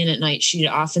tuck me in at night, she'd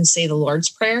often say the Lord's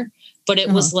Prayer, but it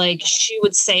was like she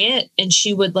would say it and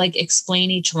she would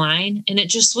explain each line. And it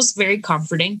just was very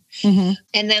comforting. Mm-hmm.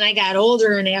 And then I got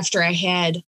older, and after I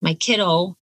had my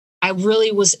kiddo, I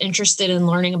really was interested in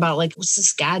learning about what's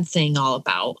this God thing all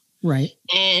about? Right.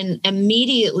 And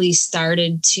immediately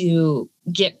started to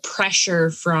get pressure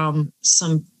from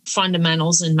some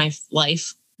fundamentals in my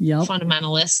life. Yep.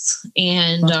 Fundamentalists.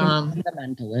 And,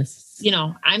 fundamentalists.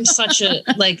 I'm such a,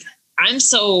 I'm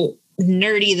so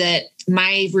nerdy that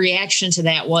my reaction to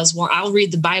that was, well, I'll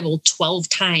read the Bible 12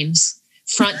 times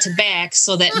front to back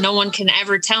so that no one can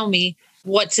ever tell me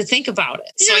what to think about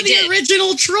it. So You're the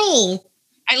original troll.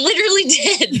 I literally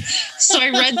did. So I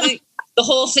read the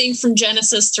whole thing from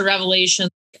Genesis to Revelation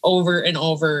over and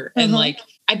over. And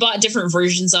I bought different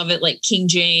versions of it, like King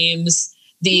James,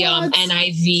 the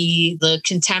NIV, the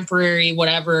contemporary,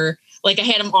 whatever. I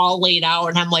had them all laid out,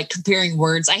 and I'm comparing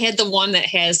words. I had the one that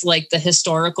has the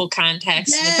historical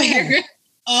context. Yeah.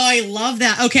 Oh, I love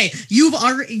that. Okay.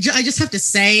 I just have to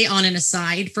say, on an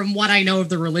aside, from what I know of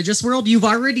the religious world, you've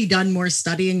already done more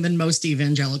studying than most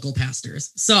evangelical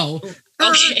pastors. So,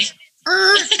 okay.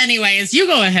 Anyways, you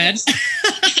go ahead.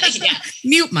 Yeah.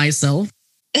 Mute myself.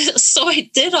 So I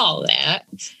did all that,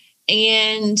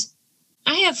 and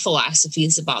I have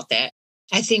philosophies about that.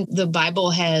 I think the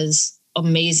Bible has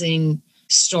amazing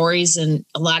stories and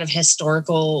a lot of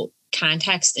historical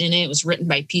context in it. It was written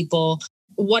by people.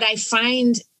 What I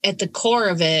find at the core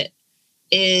of it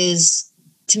is,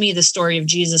 to me, the story of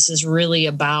Jesus is really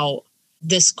about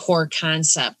this core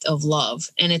concept of love.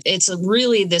 And it's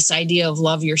really this idea of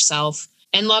love yourself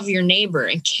and love your neighbor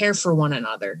and care for one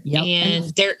another. Yep.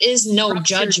 And there is no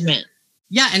judgment.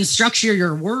 Yeah. And structure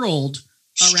your world.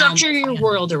 Structure your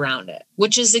world around it,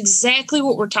 which is exactly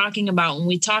what we're talking about when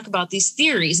we talk about these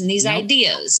theories and these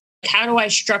ideas. How do I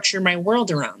structure my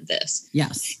world around this?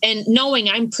 Yes. And knowing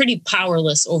I'm pretty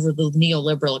powerless over the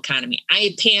neoliberal economy.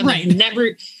 Pam, right.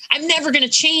 I'm never going to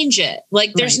change it.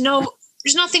 There's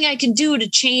nothing I can do to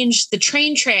change the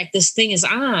train track this thing is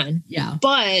on. Yeah.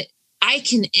 But I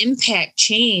can impact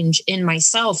change in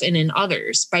myself and in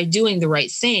others by doing the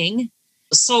right thing.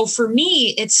 So for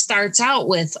me, it starts out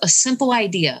with a simple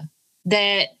idea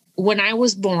that when I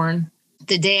was born,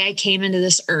 the day I came into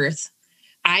this earth,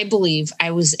 I believe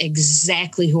I was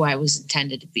exactly who I was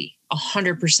intended to be,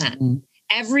 100%. Mm-hmm.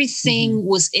 Everything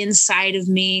was inside of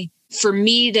me for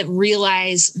me to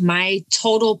realize my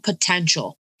total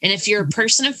potential. And if you're a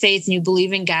person of faith and you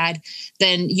believe in God,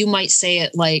 then you might say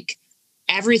it like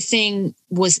everything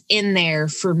was in there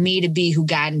for me to be who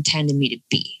God intended me to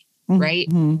be. Right.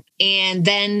 Mm-hmm. And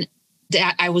then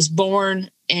I was born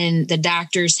and the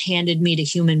doctors handed me to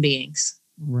human beings.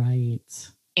 Right.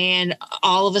 And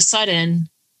all of a sudden,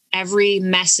 every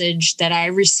message that I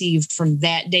received from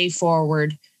that day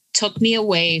forward took me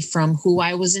away from who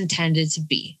I was intended to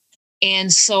be.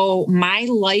 And so my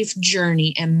life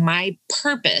journey and my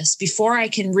purpose, before I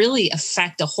can really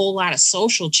affect a whole lot of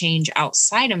social change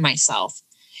outside of myself,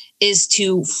 is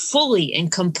to fully and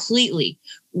completely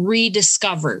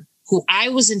rediscover who I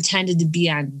was intended to be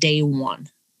on day one.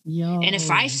 Yo. And if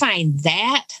I find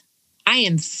that, I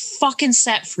am fucking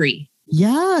set free.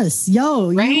 Yes.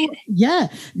 Yo. Right? Yeah.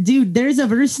 Dude, there's a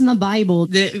verse in the Bible.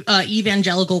 The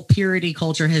evangelical purity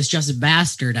culture has just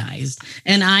bastardized.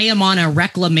 And I am on a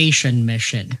reclamation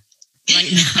mission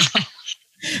right now.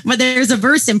 But there's a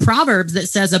verse in Proverbs that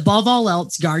says, above all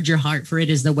else, guard your heart, for it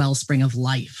is the wellspring of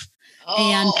life.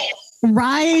 Oh. And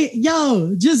right.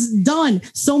 Yo, just done.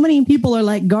 So many people are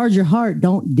like, guard your heart.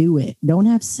 Don't do it. Don't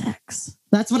have sex.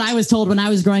 That's what I was told when I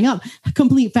was growing up.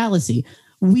 Complete fallacy.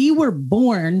 We were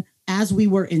born as we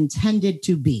were intended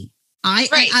to be.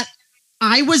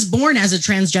 I was born as a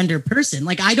transgender person.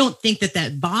 Like, I don't think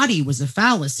that body was a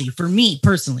fallacy for me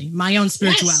personally. My own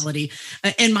spirituality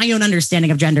and my own understanding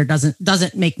of gender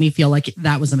doesn't make me feel like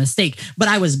that was a mistake. But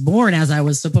I was born as I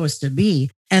was supposed to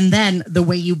be. And then the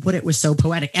way you put it was so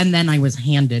poetic. And then I was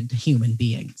handed human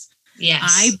beings. Yes.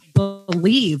 I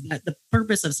believe that the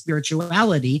purpose of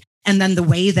spirituality and then the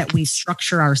way that we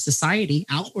structure our society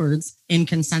outwards in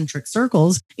concentric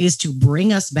circles is to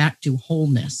bring us back to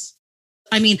wholeness.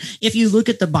 I mean, if you look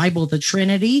at the Bible, the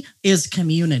Trinity is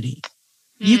community.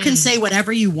 You can say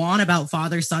whatever you want about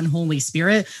Father, Son, Holy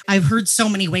Spirit. I've heard so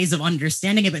many ways of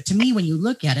understanding it. But to me, when you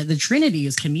look at it, the Trinity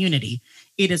is community.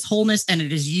 It is wholeness and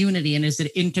it is unity and it's an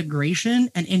integration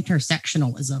and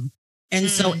intersectionalism. And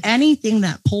so anything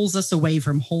that pulls us away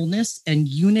from wholeness and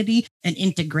unity and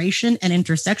integration and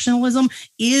intersectionalism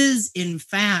is, in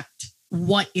fact,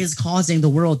 what is causing the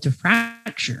world to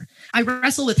fracture. I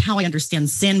wrestle with how I understand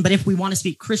sin, but if we want to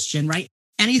speak Christian, right?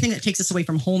 Anything that takes us away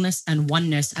from wholeness and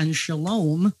oneness and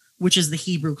shalom, which is the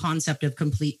Hebrew concept of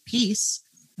complete peace,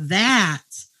 that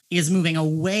is moving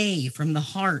away from the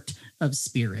heart of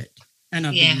spirit and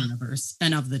of the universe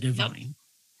and of the divine. Yep.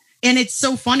 And it's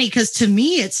so funny because to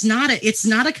me, it's not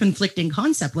a conflicting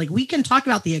concept. Like, we can talk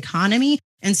about the economy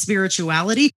and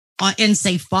spirituality and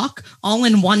say fuck all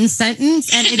in one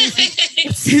sentence. And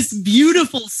it's this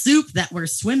beautiful soup that we're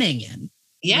swimming in.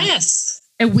 Yes.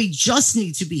 Right? And we just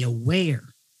need to be aware.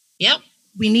 Yep.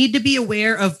 We need to be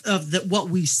aware of what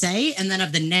we say and then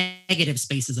of the negative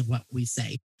spaces of what we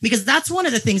say. Because that's one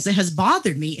of the things that has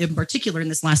bothered me in particular in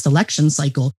this last election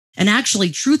cycle. And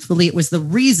actually, truthfully, it was the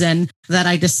reason that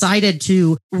I decided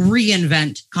to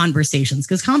reinvent Conversations,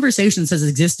 because Conversations has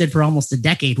existed for almost a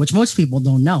decade, which most people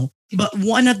don't know. But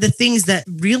one of the things that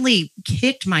really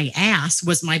kicked my ass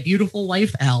was my beautiful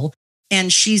wife, Elle.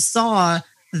 And she saw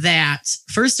that,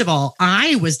 first of all,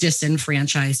 I was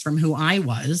disenfranchised from who I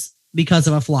was because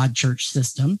of a flawed church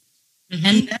system. Mm-hmm.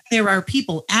 And then there are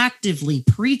people actively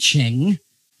preaching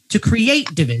to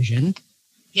create division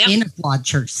in a flawed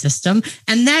church system.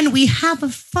 And then we have a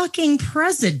fucking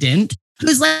president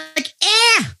who's like,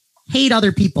 hate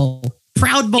other people,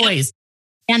 proud boys,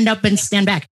 stand up and stand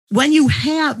back. When you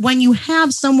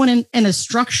have someone in a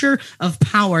structure of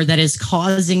power that is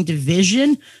causing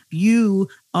division, you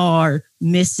are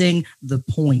missing the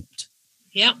point.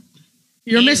 Yep.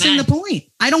 You're missing the point.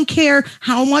 I don't care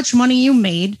how much money you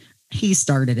made. He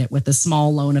started it with a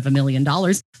small loan of $1 million.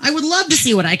 I would love to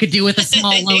see what I could do with a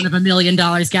small loan of $1 million.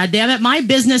 God damn it. My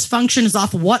business functions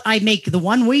off what I make the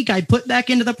one week I put back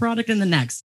into the product in the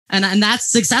next. And that's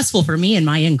successful for me in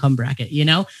my income bracket, you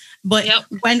know? But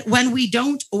when we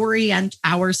don't orient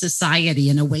our society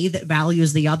in a way that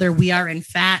values the other, we are in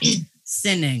fact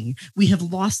sinning. We have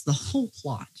lost the whole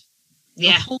plot.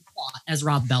 The whole plot, as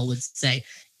Rob Bell would say.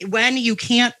 When you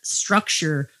can't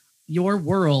structure your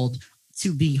world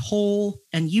to be whole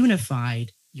and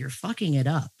unified, you're fucking it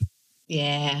up.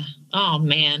 Yeah. Oh,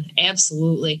 man.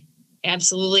 Absolutely.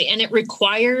 Absolutely. And it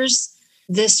requires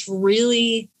this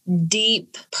really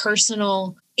deep,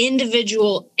 personal,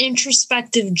 individual,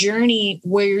 introspective journey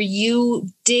where you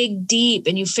dig deep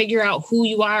and you figure out who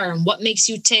you are and what makes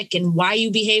you tick and why you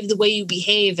behave the way you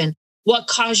behave and what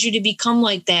caused you to become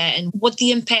like that and what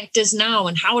the impact is now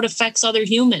and how it affects other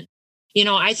humans. You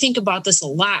know, I think about this a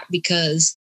lot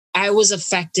because I was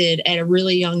affected at a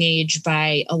really young age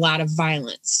by a lot of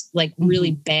violence, like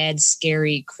really bad,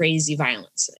 scary, crazy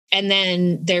violence. And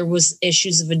then there was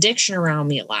issues of addiction around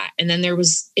me a lot. And then there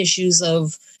was issues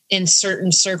of, in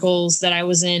certain circles that I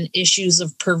was in, issues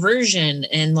of perversion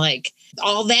and like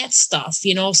all that stuff,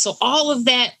 you know, so all of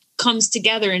that comes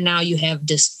together and now you have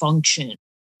dysfunction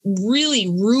really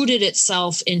rooted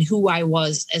itself in who I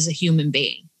was as a human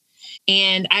being.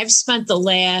 And I've spent the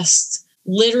last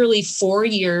literally 4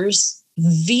 years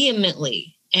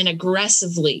vehemently and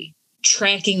aggressively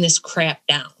tracking this crap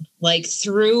down, like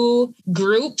through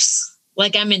groups.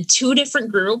 Like I'm in 2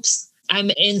 different groups. I'm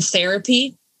in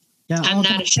therapy. Yeah,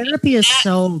 therapy is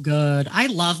so good. I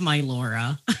love my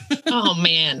Laura. Oh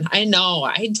man, I know.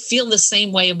 I feel the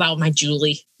same way about my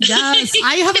Julie. Yes,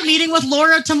 I have a meeting with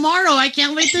Laura tomorrow. I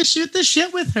can't wait to shoot the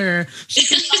shit with her. She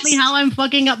can tell me how I'm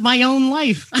fucking up my own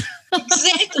life.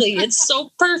 Exactly. It's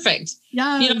so perfect.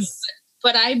 Yes. You know,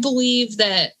 but I believe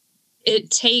that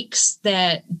it takes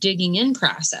that digging in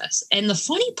process. And the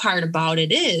funny part about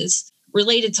it is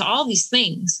related to all these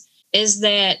things is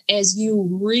that as you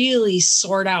really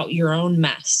sort out your own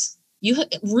mess, you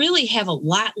really have a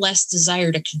lot less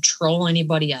desire to control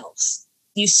anybody else.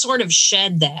 You sort of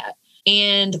shed that.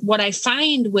 And what I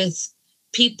find with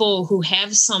people who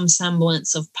have some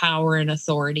semblance of power and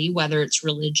authority, whether it's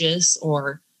religious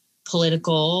or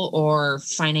political or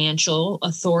financial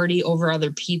authority over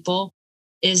other people,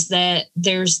 is that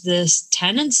there's this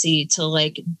tendency to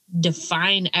like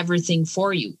define everything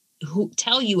for you, who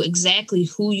tell you exactly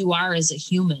who you are as a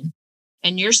human.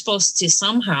 And you're supposed to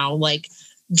somehow like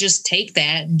just take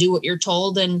that and do what you're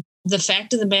told. And the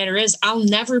fact of the matter is, I'll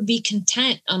never be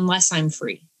content unless I'm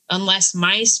free, unless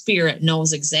my spirit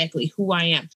knows exactly who I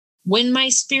am. When my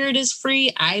spirit is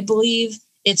free, I believe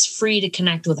it's free to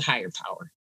connect with a higher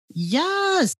power.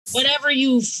 Yes. Whatever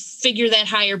you figure that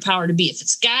higher power to be, if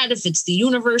it's God, if it's the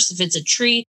universe, if it's a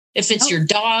tree, if it's your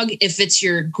dog, if it's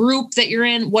your group that you're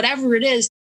in, whatever it is,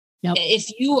 if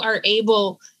you are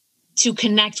able to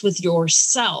connect with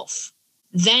yourself,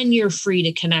 then you're free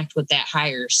to connect with that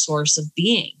higher source of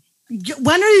being.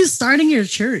 When are you starting your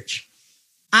church?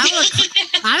 I'm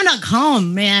gonna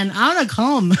come, man. I'm gonna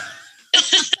come.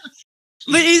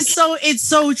 But it's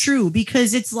so true,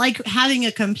 because it's like having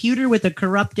a computer with a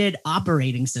corrupted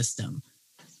operating system,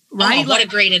 right? Oh, what a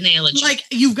great analogy! Like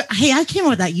hey, I came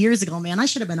up with that years ago, man. I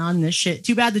should have been on this shit.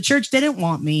 Too bad the church didn't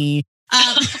want me.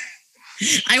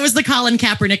 I was the Colin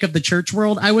Kaepernick of the church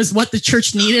world. I was what the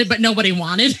church needed, but nobody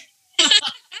wanted.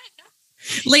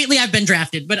 Lately, I've been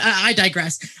drafted, but I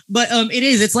digress. But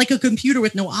it's like a computer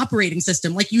with no operating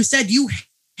system. Like you said, you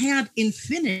had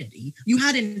infinity. You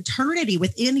had eternity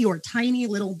within your tiny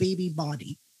little baby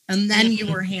body. And then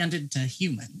you were handed to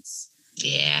humans.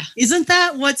 Yeah. Isn't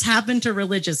that what's happened to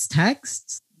religious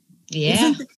texts?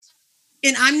 Yeah.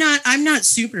 And I'm not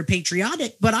super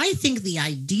patriotic, but I think the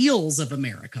ideals of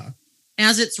America,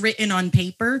 as it's written on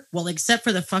paper, well, except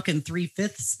for the fucking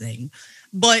 3/5 thing.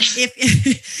 But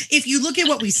if you look at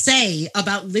what we say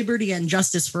about liberty and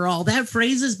justice for all, that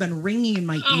phrase has been ringing in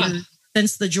my ear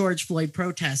since the George Floyd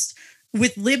protest.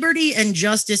 With liberty and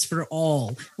justice for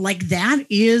all, like that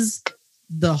is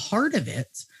the heart of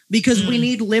it. Because we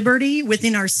need liberty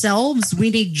within ourselves. We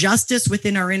need justice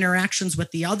within our interactions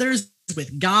with the others,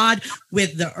 with God,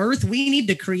 with the earth. We need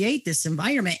to create this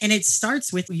environment. And it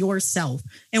starts with yourself.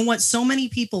 And what so many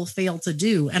people fail to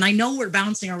do, and I know we're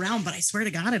bouncing around, but I swear to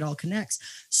God, it all connects.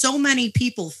 So many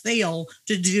people fail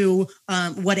to do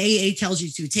what AA tells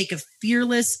you to, take a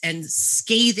fearless and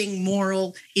scathing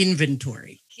moral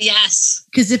inventory. Yes.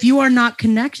 Because if you are not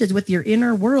connected with your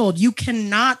inner world, you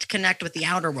cannot connect with the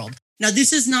outer world. Now,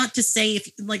 this is not to say, if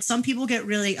like some people get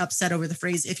really upset over the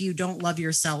phrase, if you don't love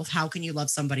yourself, how can you love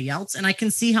somebody else? And I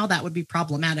can see how that would be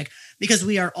problematic, because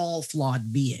we are all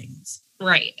flawed beings.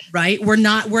 Right. We're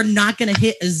not going to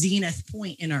hit a zenith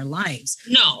point in our lives.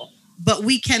 No. But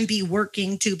we can be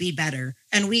working to be better,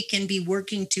 and we can be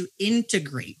working to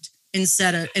integrate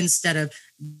instead of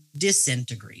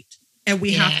disintegrate. And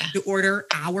we have to order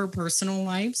our personal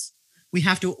lives. We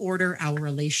have to order our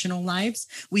relational lives.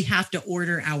 We have to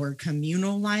order our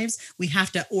communal lives. We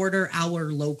have to order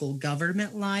our local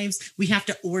government lives. We have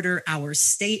to order our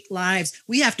state lives.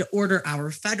 We have to order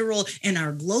our federal and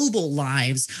our global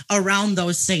lives around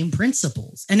those same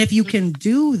principles. And if you can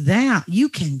do that, you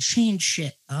can change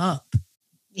shit up.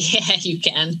 Yeah, you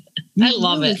can. I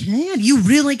love it. You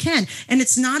really can. And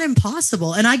it's not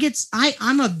impossible. And I'm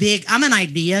an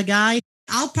idea guy.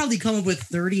 I'll probably come up with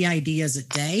 30 ideas a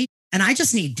day. And I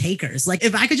just need takers. Like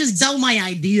if I could just sell my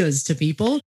ideas to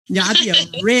people, I'd be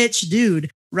a rich dude,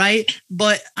 right?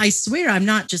 But I swear I'm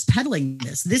not just peddling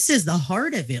this. This is the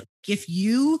heart of it. If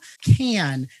you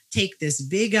can take this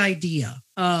big idea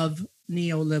of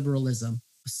neoliberalism,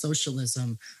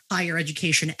 socialism, higher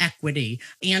education equity,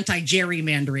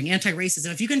 anti-gerrymandering,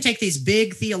 anti-racism, if you can take these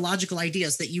big theological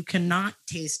ideas that you cannot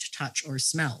taste, touch, or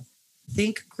smell,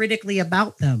 think critically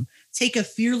about them, take a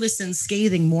fearless and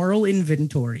scathing moral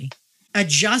inventory,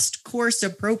 adjust course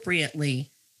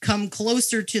appropriately, come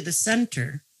closer to the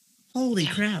center. Holy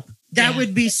crap. That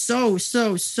would be so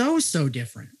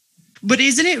different. But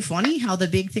isn't it funny how the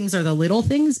big things are the little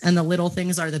things and the little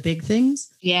things are the big things?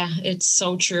 Yeah, it's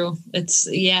so true.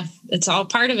 It's all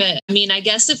part of it. I mean, I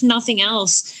guess if nothing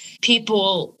else,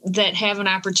 people that have an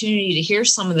opportunity to hear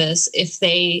some of this, if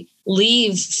they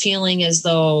leave feeling as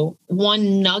though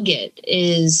one nugget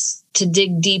is to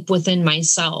dig deep within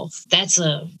myself, that's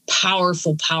a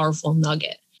powerful, powerful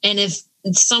nugget. And if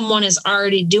someone is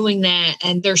already doing that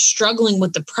and they're struggling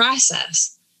with the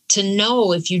process, to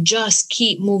know if you just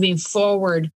keep moving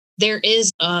forward, there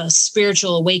is a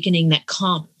spiritual awakening that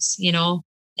comes,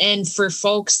 And for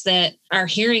folks that are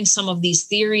hearing some of these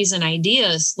theories and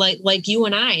ideas, like you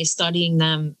and I studying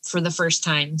them for the first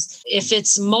times, if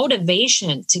it's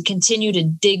motivation to continue to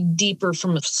dig deeper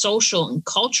from a social and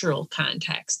cultural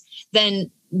context,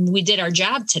 then we did our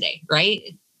job today, right?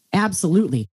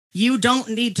 Absolutely. You don't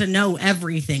need to know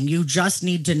everything. You just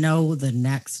need to know the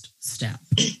next step.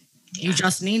 You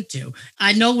just need to.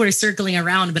 I know we're circling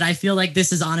around, but I feel like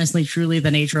this is honestly, truly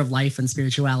the nature of life and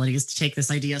spirituality is to take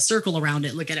this idea, circle around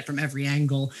it, look at it from every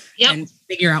angle and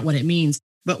figure out what it means.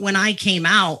 But when I came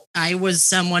out, I was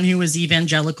someone who was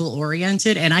evangelical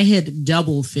oriented and I had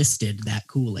double fisted that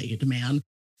Kool-Aid, man.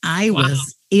 I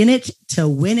was in it to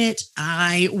win it.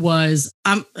 I was,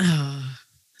 some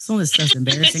of this stuff's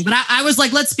embarrassing, but I was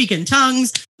like, let's speak in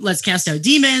tongues. Let's cast out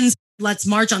demons. Let's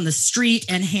march on the street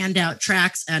and hand out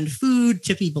tracts and food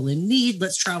to people in need.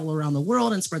 Let's travel around the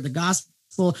world and spread the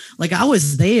gospel. Like I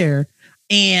was there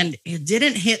and it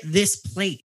didn't hit this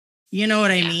plate. You know what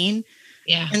I mean?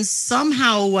 Yeah. And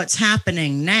somehow what's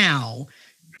happening now,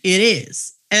 it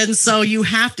is. And so you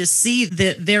have to see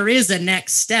that there is a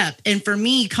next step. And for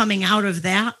me, coming out of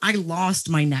that, I lost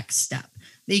my next step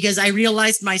because I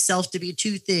realized myself to be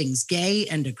two things, gay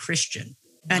and a Christian.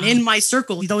 And in my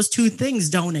circle, those two things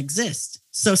don't exist.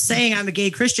 So saying I'm a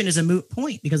gay Christian is a moot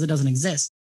point because it doesn't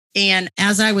exist. And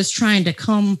as I was trying to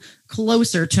come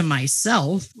closer to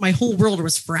myself, my whole world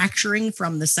was fracturing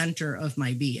from the center of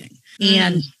my being.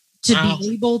 And to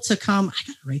be able to come, I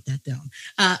got to write that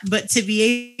down. But to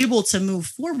be able to move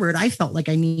forward, I felt like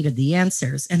I needed the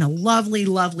answers. And a lovely,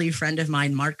 lovely friend of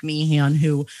mine, Mark Meehan,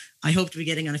 who I hope to be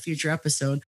getting on a future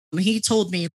episode, he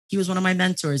told me, he was one of my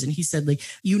mentors, and he said, like,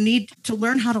 you need to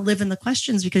learn how to live in the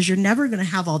questions because you're never going to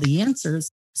have all the answers.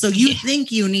 So you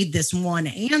think you need this one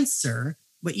answer,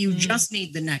 but you just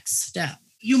need the next step.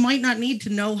 You might not need to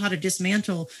know how to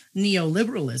dismantle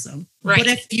neoliberalism, but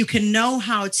if you can know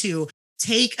how to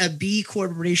take a B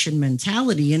corporation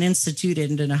mentality and institute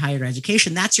it into higher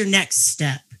education, that's your next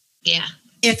step. Yeah.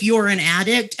 If you're an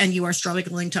addict and you are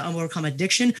struggling to overcome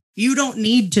addiction, you don't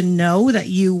need to know that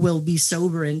you will be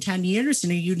sober in 10 years.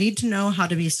 You need to know how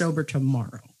to be sober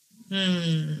tomorrow.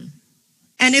 And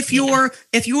if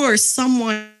you're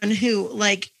someone who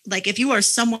if you are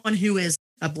someone who is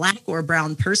a Black or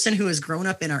brown person who has grown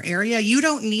up in our area, you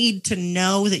don't need to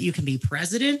know that you can be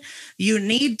president. You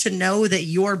need to know that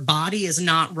your body is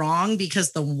not wrong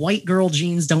because the white girl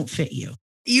genes don't fit you.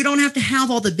 You don't have to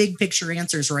have all the big picture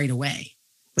answers right away,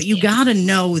 but you got to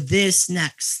know this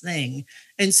next thing.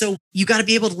 And so you got to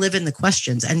be able to live in the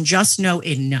questions and just know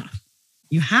enough.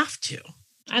 You have to.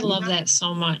 I love that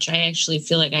so much. I actually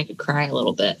feel like I could cry a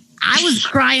little bit. I was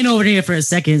crying over here for a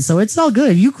second, so it's all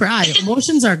good. You cry.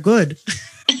 Emotions are good.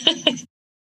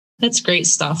 That's great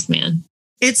stuff, man.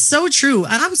 It's so true.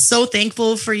 And I'm so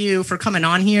thankful for you for coming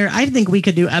on here. I think we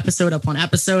could do episode upon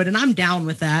episode, and I'm down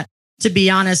with that. To be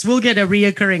honest, we'll get a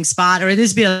reoccurring spot, or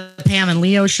this be a Pam and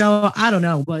Leo show. I don't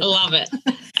know, but I love it.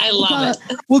 I love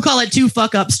it. We'll call it two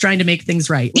fuck ups trying to make things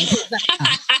right.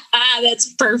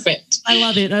 That's perfect. I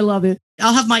love it. I love it.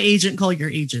 I'll have my agent call your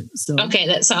agent. So okay,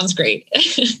 that sounds great.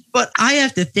 But I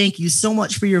have to thank you so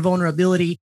much for your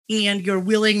vulnerability and your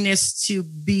willingness to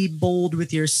be bold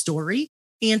with your story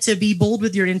and to be bold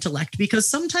with your intellect, because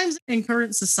sometimes in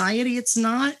current society, it's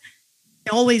not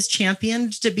always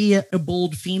championed to be a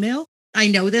bold female. I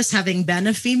know this having been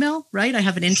a female, right? I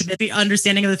have an intimate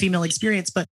understanding of the female experience,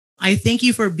 but I thank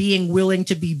you for being willing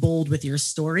to be bold with your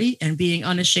story and being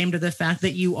unashamed of the fact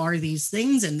that you are these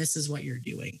things and this is what you're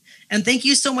doing. And thank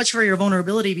you so much for your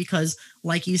vulnerability, because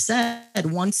like you said,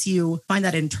 once you find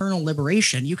that internal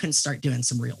liberation, you can start doing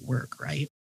some real work, right?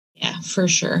 Yeah, for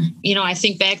sure. I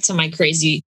think back to my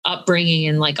crazy upbringing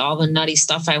and like all the nutty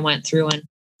stuff I went through. And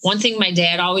one thing my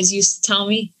dad always used to tell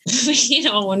me,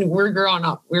 when we're growing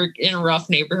up, we're in a rough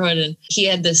neighborhood, and he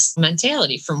had this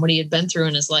mentality from what he had been through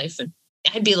in his life. And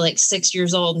I'd be like 6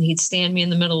 years old and he'd stand me in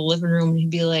the middle of the living room and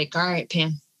he'd be like, all right,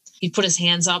 Pam. He'd put his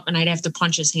hands up and I'd have to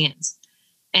punch his hands.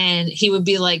 And he would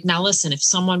be like, now listen, if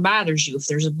someone bothers you, if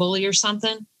there's a bully or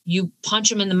something, you punch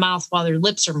them in the mouth while their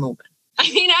lips are moving.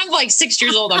 I mean, I'm like 6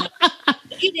 years old. I'm like,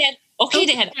 okay,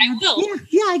 Dad, I will.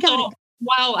 Yeah, I got it.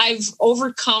 While I've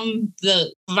overcome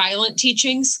the violent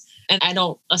teachings and I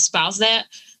don't espouse that,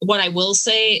 what I will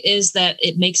say is that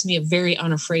it makes me a very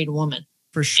unafraid woman.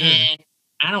 For sure. And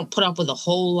I don't put up with a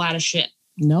whole lot of shit.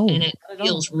 No. And it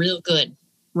feels real good.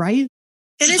 Right?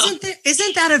 And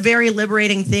isn't that a very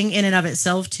liberating thing in and of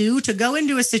itself too? To go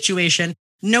into a situation,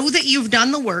 know that you've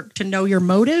done the work to know your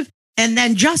motive, and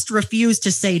then just refuse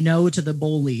to say no to the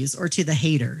bullies or to the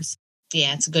haters.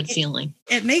 Yeah, it's a good feeling.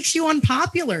 It makes you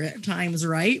unpopular at times,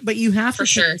 right? But you have to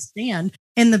sure stand.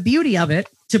 And the beauty of it,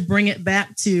 to bring it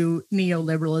back to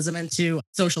neoliberalism and to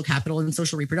social capital and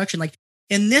social reproduction, like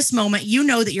in this moment, you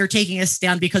know that you're taking a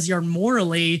stand because you're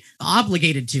morally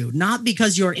obligated to, not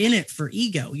because you're in it for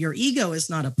ego. Your ego is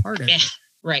not a part of it.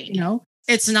 Right.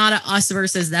 It's not a us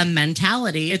versus them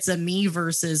mentality. It's a me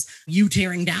versus you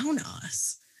tearing down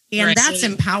us. And that's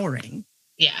empowering.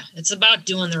 Yeah. It's about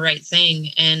doing the right thing.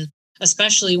 And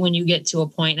especially when you get to a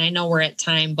point, and I know we're at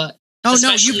time, but oh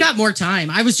no, you've got more time.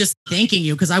 I was just thanking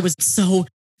you because I was so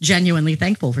genuinely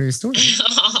thankful for your story.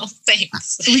 Oh,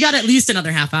 thanks. We got at least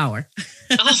another half hour.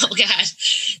 Oh God.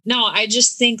 No, I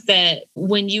just think that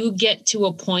when you get to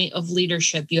a point of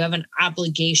leadership, you have an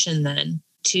obligation then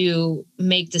to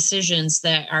make decisions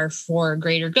that are for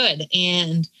greater good.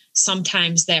 And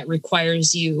sometimes that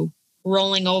requires you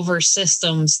rolling over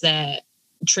systems that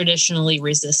traditionally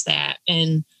resist that.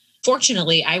 And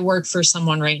fortunately, I work for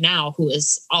someone right now who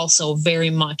is also very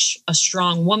much a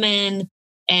strong woman.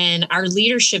 And our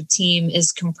leadership team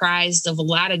is comprised of a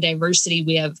lot of diversity.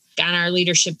 We have on our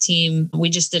leadership team, we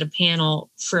just did a panel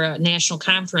for a national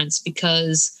conference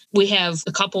because we have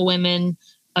a couple women,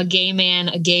 a gay man,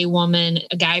 a gay woman,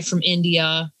 a guy from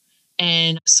India,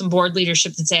 and some board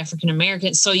leadership that's African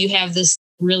American. So you have this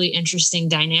really interesting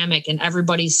dynamic, and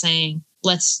everybody's saying,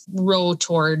 let's row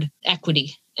toward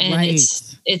equity. And Right.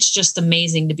 it's just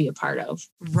amazing to be a part of.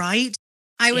 Right.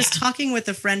 I was Yeah. talking with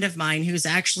a friend of mine who's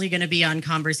actually going to be on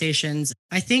Conversations,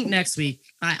 I think next week.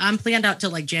 I'm planned out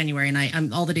till like January, and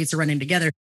I'm all the dates are running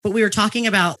together. But we were talking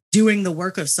about doing the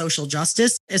work of social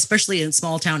justice, especially in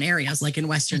small town areas like in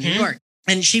Western New Mhm. York.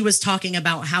 And she was talking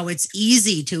about how it's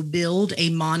easy to build a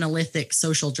monolithic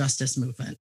social justice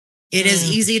movement. It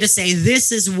is easy to say,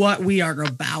 this is what we are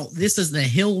about. This is the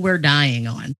hill we're dying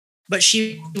on. But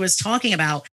she was talking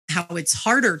about how it's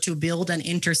harder to build an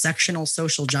intersectional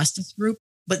social justice group.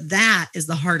 But that is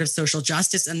the heart of social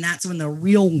justice. And that's when the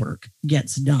real work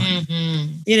gets done.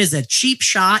 Mhm. It is a cheap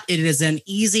shot. It is an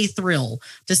easy thrill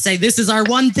to say, this is our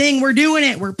one thing. We're doing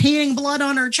it. We're painting blood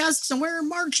on our chests and we're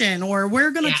marching, or we're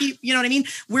going to Yeah. keep, you know what I mean?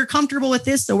 We're comfortable with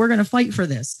this, so we're going to fight for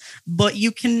this. But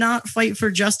you cannot fight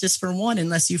for justice for one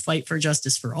unless you fight for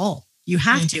justice for all. You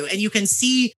have to. And you can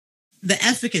see the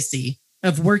efficacy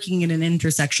of working in an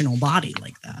intersectional body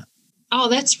like that. Oh,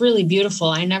 that's really beautiful.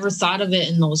 I never thought of it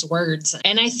in those words.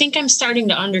 And I think I'm starting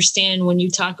to understand when you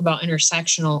talk about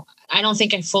intersectional. I don't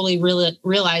think I fully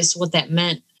realized what that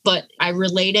meant, but I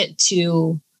relate it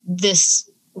to this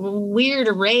weird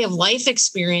array of life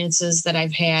experiences that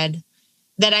I've had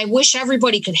that I wish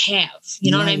everybody could have.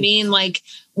 You know what I Right. mean? Like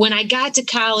when I got to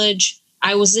college,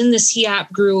 I was in this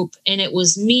HEOP group, and it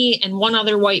was me and one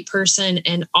other white person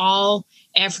and all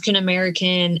African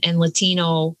American and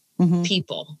Latino Mhm.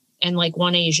 people, and like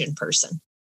one Asian person.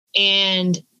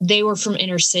 And they were from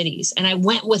inner cities. And I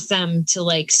went with them to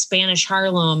like Spanish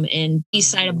Harlem and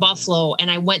east side of Buffalo. And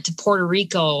I went to Puerto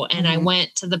Rico, and I Mhm.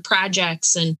 went to the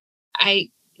projects, and I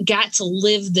got to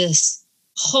live this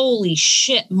holy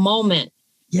shit moment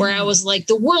where I was like,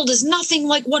 the world is nothing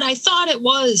like what I thought it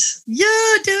was. Yeah,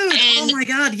 dude. And- Oh my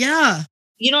God. Yeah.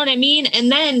 You know what I mean?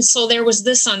 And then, so there was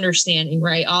this understanding,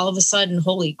 right? All of a sudden,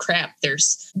 holy crap,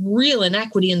 there's real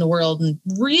inequity in the world and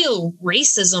real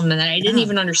racism that I didn't Yeah.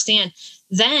 even understand.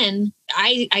 Then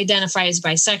I identify as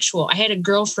bisexual. I had a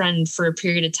girlfriend for a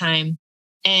period of time,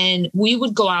 and we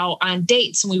would go out on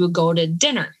dates, and we would go to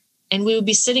dinner, and we would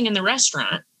be sitting in the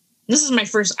restaurant. This is my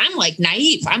first, I'm like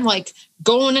naive. I'm like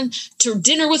going to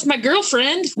dinner with my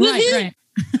girlfriend. Right. Woohoo. Right.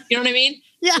 You know what I mean?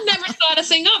 Yeah. Never thought a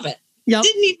thing of it. Yep.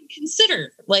 Didn't even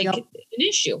consider like Yep. an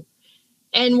issue.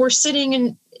 And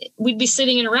we'd be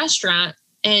sitting in a restaurant,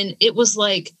 and it was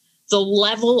like the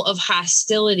level of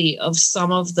hostility of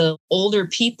some of the older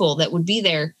people that would be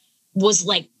there was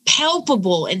like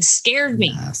palpable and scared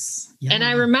me. Yes. Yeah. And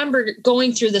I remember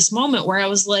going through this moment where I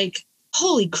was like,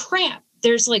 holy crap,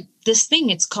 there's like this thing,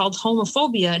 it's called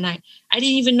homophobia. And I didn't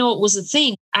even know it was a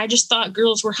thing. I just thought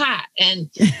girls were hot and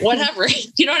whatever.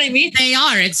 You know what I mean? They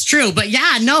are. It's true. But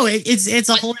yeah, no, it's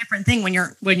a whole different thing when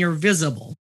you're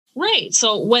visible. Right.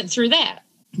 So went through that.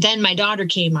 Then my daughter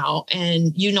came out,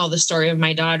 and you know the story of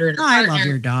my daughter and her I partner. love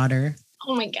your daughter.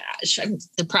 Oh my gosh, I'm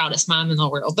the proudest mom in the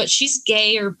world. But she's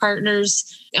gay, her partner's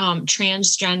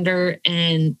transgender,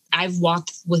 and I've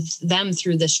walked with them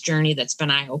through this journey that's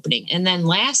been eye-opening. And then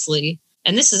lastly,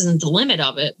 and this isn't the limit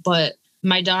of it, but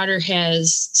my daughter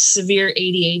has severe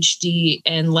ADHD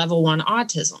and level 1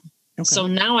 autism. Okay. So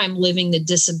now I'm living the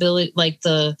disability, like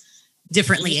the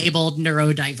Differently abled,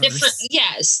 neurodiverse. different,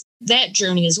 yes, that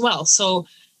journey as well. So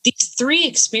these 3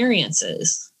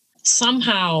 experiences,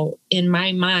 somehow in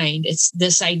my mind, it's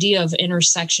this idea of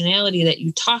intersectionality that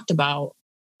you talked about,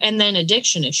 and then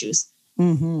addiction issues.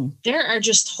 Mm-hmm. There are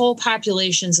just whole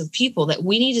populations of people that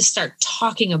we need to start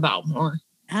talking about more.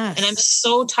 Yes. And I'm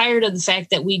so tired of the fact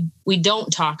that we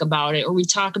don't talk about it, or we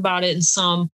talk about it in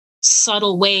some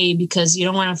subtle way because you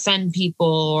don't want to offend people,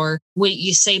 or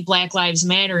you say Black Lives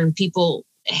Matter and people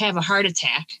have a heart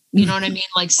attack. You know what I mean?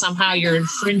 Like somehow you're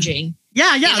infringing.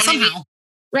 Yeah, You know what I mean? somehow.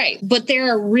 Right. But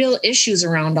there are real issues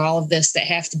around all of this that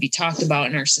have to be talked about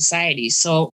in our society.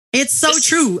 So it's so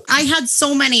true. I had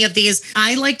so many of these.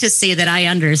 I like to say that I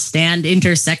understand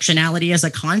intersectionality as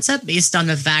a concept based on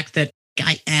the fact that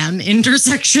I am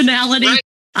intersectionality. Right.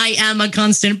 I am a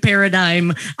constant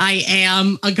paradigm. I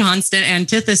am a constant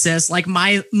antithesis. Like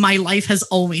my life has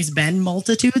always been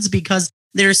multitudes because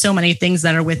there are so many things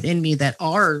that are within me that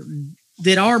are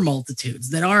multitudes,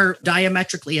 that are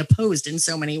diametrically opposed in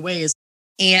so many ways.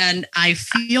 And I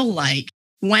feel like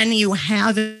when you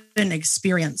have an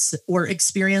experience or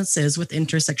experiences with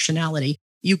intersectionality,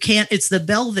 it's the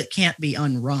bell that can't be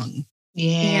unrung.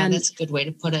 Yeah, and that's a good way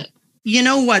to put it. You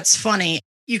know what's funny?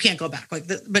 You can't go back,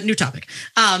 but new topic.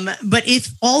 But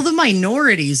if all the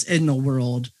minorities in the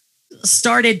world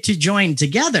started to join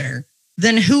together,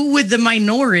 then who would the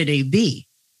minority be?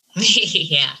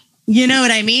 Yeah. You know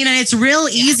what I mean? And it's real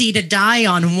easy to die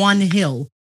on one hill.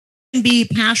 You can be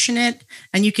passionate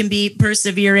and you can be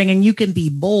persevering and you can be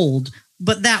bold,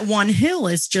 but that one hill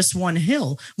is just one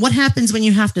hill. What happens when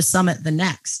you have to summit the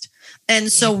next? And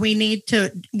so we need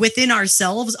to, within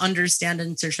ourselves, understand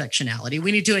intersectionality.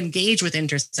 We need to engage with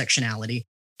intersectionality,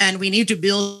 and we need to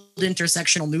build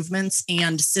intersectional movements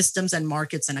and systems and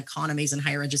markets and economies and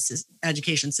higher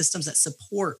education systems that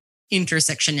support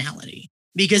intersectionality,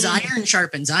 because iron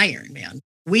sharpens iron, man.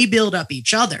 We build up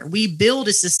each other. We build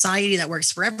a society that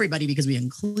works for everybody because we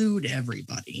include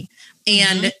everybody.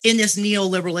 And in this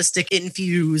neoliberalistic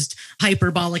infused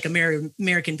hyperbolic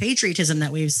American patriotism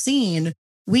that we've seen,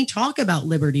 we talk about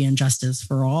liberty and justice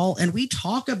for all. And we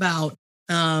talk about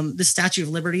the Statue of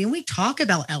Liberty, and we talk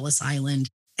about Ellis Island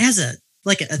as a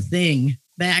thing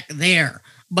back there.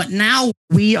 But now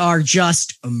we are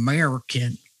just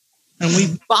American. And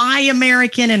we buy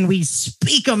American, and we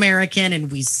speak American,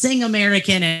 and we sing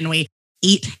American, and we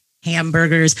eat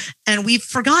hamburgers, and we've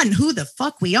forgotten who the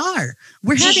fuck we are.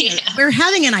 We're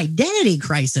having an identity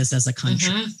crisis as a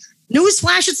country.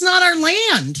 Newsflash, it's not our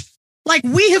land. Like,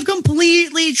 we have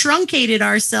completely truncated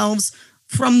ourselves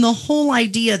from the whole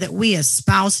idea that we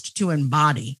espoused to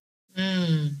embody.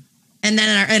 And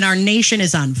then our nation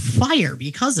is on fire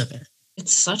because of it.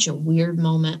 It's such a weird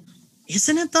moment.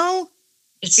 Isn't it, though?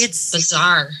 It's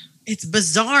bizarre. It's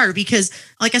bizarre because,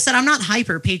 like I said, I'm not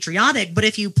hyper patriotic, but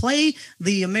if you play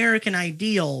the American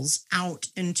ideals out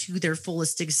into their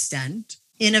fullest extent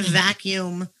in a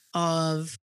vacuum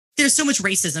of, there's so much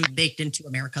racism baked into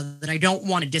America that I don't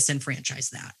want to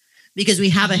disenfranchise that, because we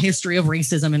have a history of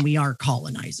racism and we are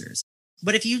colonizers.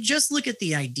 But if you just look at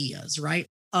the ideas, right,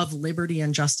 of liberty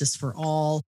and justice for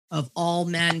all, of all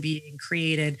men being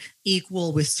created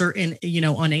equal with certain,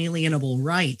 unalienable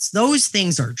rights, those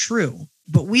things are true,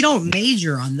 but we don't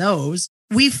major on those.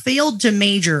 We failed to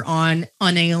major on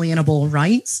unalienable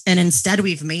rights, and instead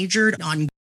we've majored on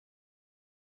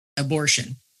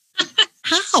abortion.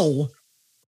 How?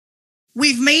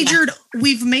 We've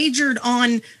majored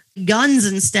on guns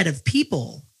instead of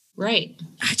people. Right.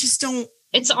 I just don't.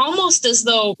 It's almost as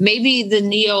though maybe the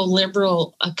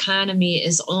neoliberal economy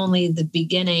is only the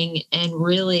beginning, and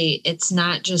really it's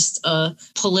not just a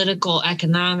political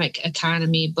economic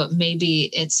economy, but maybe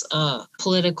it's a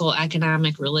political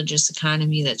economic religious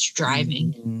economy that's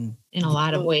driving in a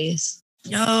lot of ways.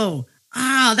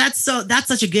 That's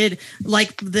such a good,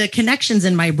 like, the connections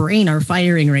in my brain are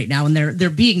firing right now, and they're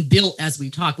being built as we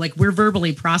talk. Like, we're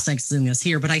verbally processing this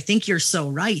here, but I think you're so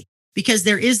right, because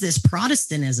there is this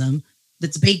Protestantism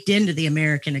that's baked into the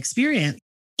American experience.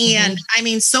 And I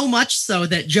mean, so much so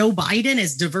that Joe Biden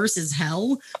is diverse as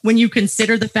hell when you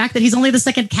consider the fact that he's only the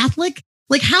second Catholic.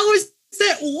 Like, how is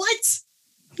that? What?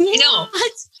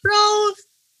 What, bro?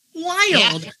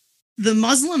 Wild. Yeah. The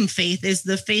Muslim faith is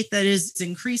the faith that is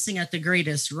increasing at the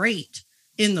greatest rate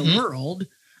in the world,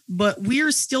 but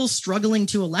we're still struggling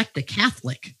to elect a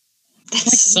Catholic.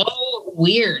 That's so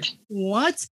weird.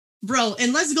 What? Bro,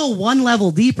 and let's go one level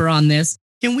deeper on this.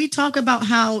 Can we talk about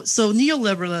how, so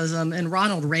neoliberalism and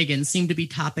Ronald Reagan seem to be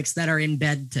topics that are in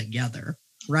bed together,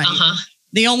 right?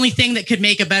 The only thing that could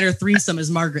make a better threesome is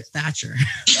Margaret Thatcher.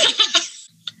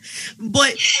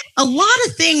 But a lot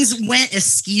of things went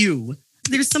askew.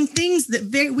 There's some things that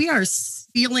we are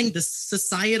feeling the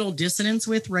societal dissonance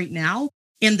with right now.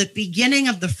 And the beginning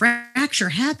of the fracture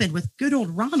happened with good old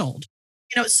Ronald.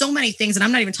 So many things, and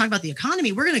I'm not even talking about the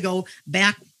economy. We're going to go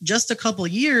back just a couple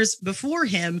years before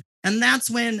him. And that's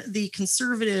when the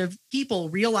conservative people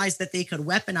realized that they could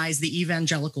weaponize the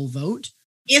evangelical vote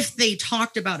if they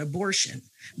talked about abortion.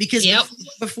 Because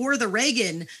before the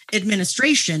Reagan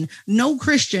administration, no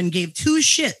Christian gave two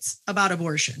shits about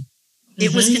abortion.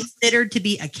 It was considered to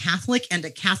be a Catholic and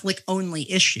a Catholic only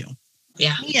issue.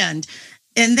 Yeah. And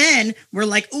And then we're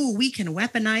like, oh, we can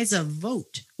weaponize a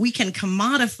vote. We can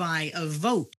commodify a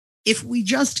vote if we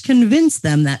just convince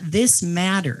them that this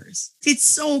matters. It's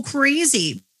so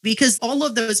crazy because all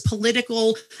of those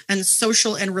political and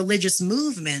social and religious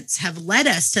movements have led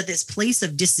us to this place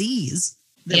of disease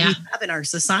that we have in our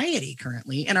society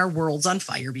currently, and our world's on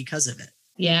fire because of it.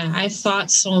 Yeah, I thought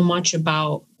so much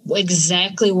about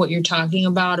exactly what you're talking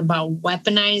about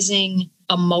weaponizing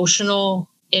emotional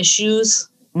issues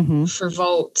for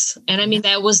votes. And I mean,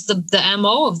 that was the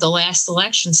MO of the last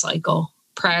election cycle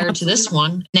prior to this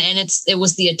one. And it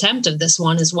was the attempt of this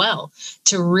one as well,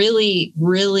 to really,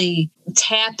 really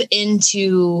tap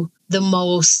into the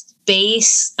most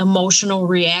base emotional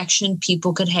reaction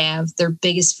people could have, their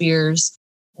biggest fears.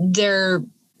 Their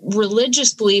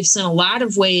religious beliefs in a lot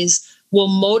of ways will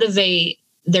motivate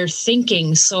their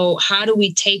thinking. So how do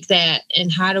we take that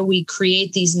and how do we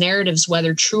create these narratives,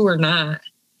 whether true or not,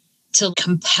 to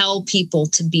compel people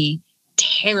to be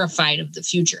terrified of the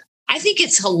future? I think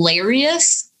it's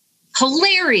hilarious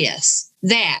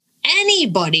that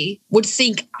anybody would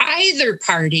think either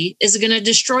party is going to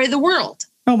destroy the world.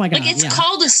 Oh my God. Like, it's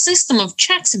called a system of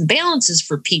checks and balances,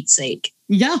 for Pete's sake.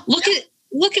 Yeah. Look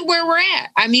at where we're at.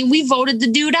 I mean, we voted the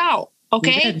dude out.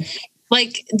 Okay.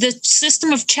 Like, the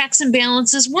system of checks and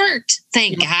balances worked.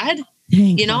 Thank God.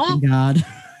 Thank God.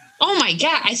 Oh my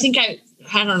God.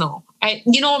 I don't know.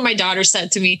 You know what my daughter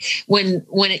said to me when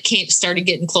it started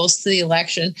getting close to the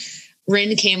election?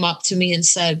 Rin came up to me and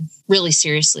said, really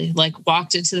seriously, like,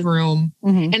 walked into the room.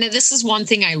 And this is one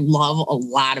thing I love a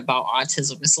lot about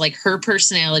autism. It's like, her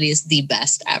personality is the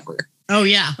best ever. Oh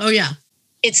yeah.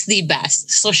 It's the best.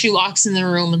 So she walks in the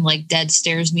room and, like, dead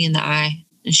stares me in the eye.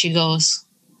 And she goes,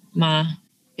 Ma,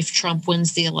 if Trump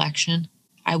wins the election,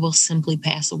 I will simply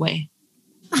pass away.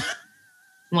 I'm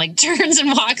like, turns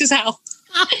and walks out.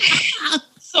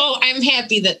 So I'm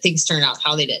happy that things turned out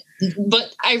how they did.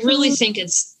 But I really think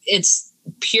it's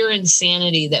pure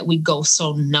insanity that we go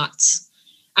so nuts.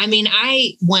 I mean,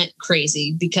 I went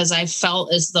crazy because I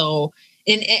felt as though,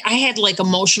 and I had like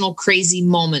emotional crazy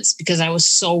moments because I was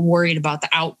so worried about the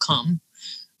outcome.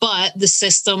 But the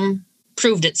system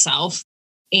proved itself.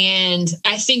 And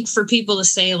I think for people to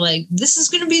say, like, this is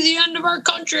going to be the end of our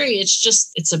country,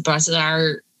 it's a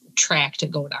bizarre track to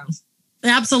go down.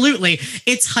 Absolutely.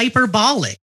 It's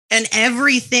hyperbolic. And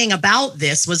everything about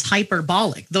this was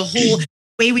hyperbolic. The whole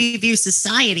way we view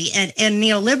society and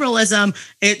neoliberalism,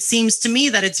 it seems to me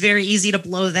that it's very easy to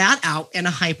blow that out in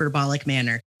a hyperbolic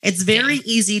manner. It's very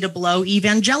easy to blow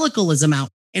evangelicalism out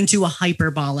into a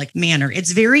hyperbolic manner.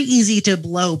 It's very easy to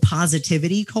blow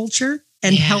positivity culture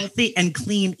and healthy and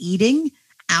clean eating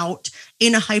out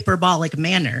in a hyperbolic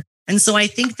manner. And so I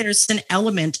think there's an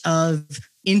element of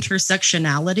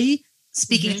intersectionality,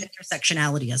 speaking of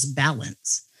intersectionality as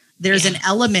balance. There's an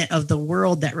element of the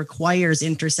world that requires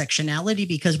intersectionality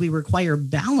because we require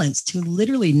balance to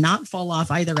literally not fall off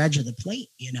either edge of the plate,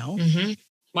 you know?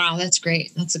 Wow, that's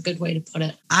great. That's a good way to put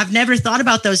it. I've never thought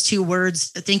about those two words,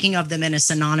 thinking of them in a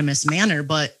synonymous manner,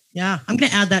 but yeah, I'm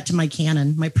going to add that to my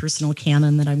canon, my personal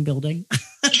canon that I'm building.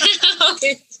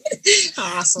 Okay.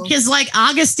 Awesome. Because like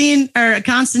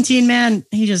Constantine, man,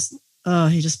 he just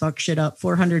fucked shit up.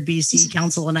 400 BC,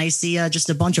 Council of Nicaea, just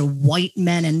a bunch of white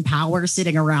men in power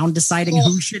sitting around deciding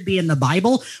who should be in the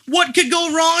Bible. What could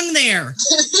go wrong there?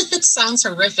 It sounds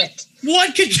horrific.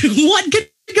 What could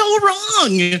go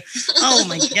wrong? Oh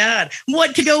my God.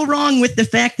 What could go wrong with the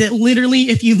fact that literally,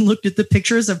 if you looked at the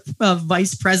pictures of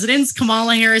vice presidents,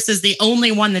 Kamala Harris is the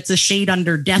only one that's a shade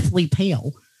under deathly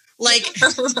pale. Like,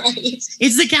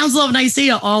 It's the Council of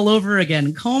Nicaea all over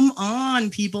again. Come on,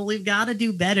 people. We've got to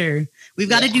do better. We've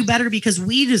got to do better because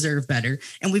we deserve better.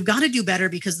 And we've got to do better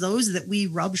because those that we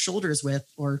rub shoulders with,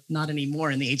 or not anymore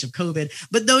in the age of COVID,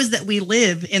 but those that we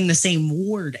live in the same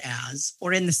ward as,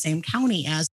 or in the same county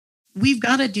as, we've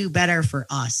got to do better for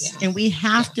us. Yeah. And we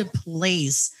have to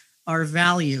place our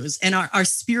values and our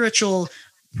spiritual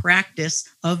practice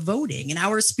of voting and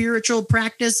our spiritual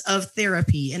practice of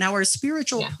therapy and our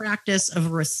spiritual practice of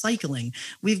recycling.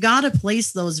 We've got to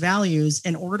place those values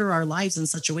and order our lives in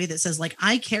such a way that says, like,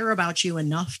 I care about you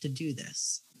enough to do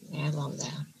this. Yeah, I love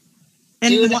that.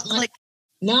 And Dude,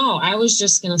 no, I was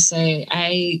just going to say,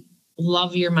 I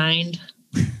love your mind.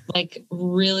 Like,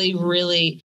 really,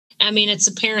 really. I mean, it's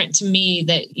apparent to me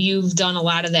that you've done a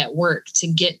lot of that work to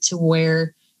get to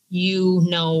where you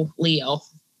know Leo.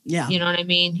 Yeah. You know what I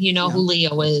mean? You know who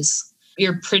Leo is.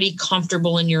 You're pretty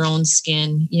comfortable in your own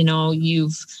skin. You know,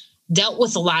 you've dealt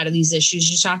with a lot of these issues.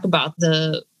 You talk about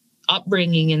the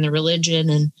upbringing and the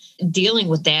religion and dealing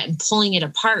with that and pulling it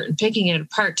apart and picking it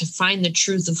apart to find the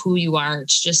truth of who you are.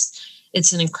 It's just,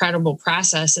 it's an incredible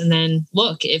process. And then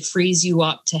look, it frees you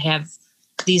up to have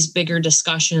these bigger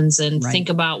discussions and think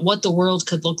about what the world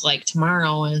could look like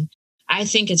tomorrow. And I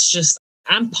think it's just,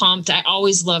 I'm pumped. I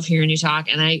always love hearing you talk,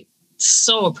 and I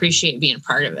so appreciate being a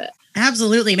part of it.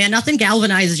 Absolutely, man. Nothing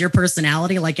galvanizes your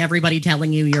personality like everybody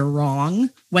telling you you're wrong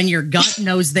when your gut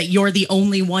knows that you're the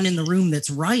only one in the room that's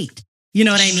right. You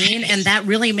know what I mean? And that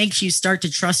really makes you start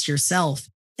to trust yourself.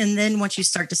 And then once you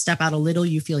start to step out a little,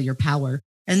 you feel your power.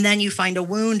 And then you find a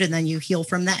wound, and then you heal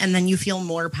from that. And then you feel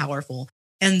more powerful.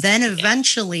 And then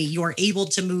eventually you're able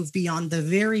to move beyond the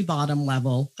very bottom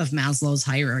level of Maslow's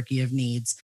hierarchy of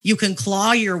needs. You can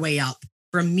claw your way up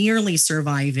from merely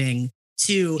surviving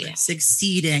to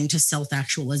succeeding to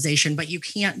self-actualization, but you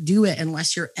can't do it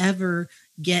unless you ever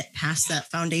get past that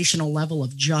foundational level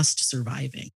of just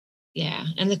surviving. Yeah.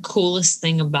 And the coolest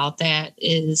thing about that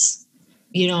is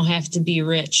you don't have to be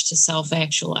rich to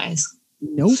self-actualize.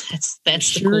 Nope.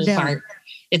 That's the cool part.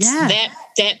 It's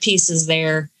that piece is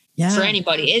there for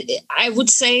anybody. I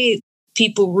would say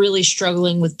people really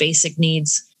struggling with basic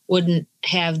needs wouldn't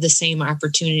have the same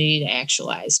opportunity to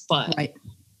actualize, but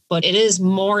it is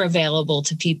more available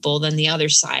to people than the other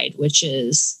side, which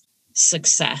is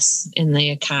success in the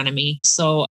economy.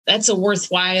 So that's a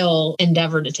worthwhile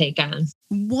endeavor to take on.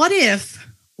 What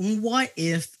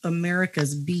if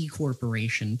America's B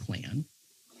Corporation plan?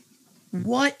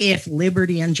 What if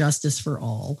liberty and justice for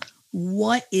all?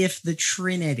 What if the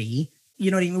Trinity,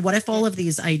 you know what I mean? What if all of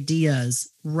these ideas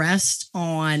rest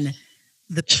on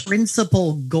the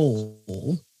principal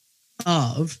goal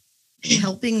of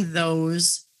helping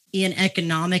those in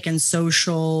economic and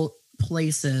social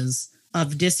places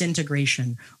of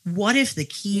disintegration? What if the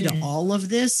key to all of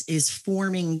this is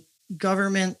forming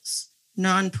governments,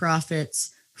 nonprofits,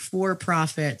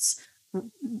 for-profits,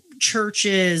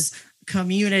 churches,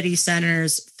 community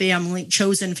centers,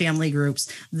 chosen family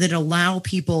groups that allow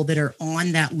people that are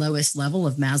on that lowest level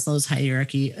of Maslow's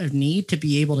hierarchy of need to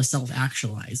be able to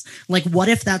self-actualize? Like, what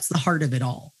if that's the heart of it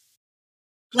all?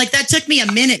 Like, that took me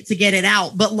a minute to get it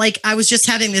out, but like, I was just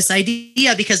having this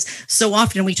idea because so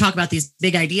often we talk about these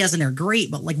big ideas and they're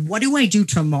great, but like, what do I do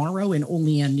tomorrow in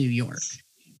Olean, New York?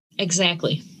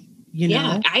 Exactly. You know?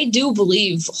 Yeah, I do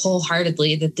believe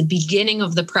wholeheartedly that the beginning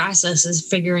of the process is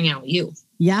figuring out you.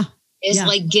 Yeah. Is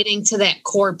like getting to that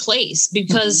core place,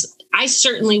 because I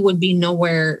certainly would be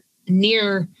nowhere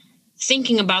near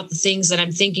thinking about the things that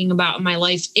I'm thinking about in my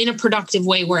life in a productive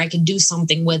way where I could do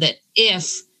something with it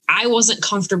if I wasn't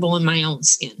comfortable in my own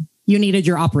skin. You needed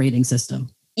your operating system.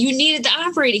 You needed the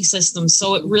operating system.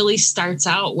 So it really starts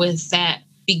out with that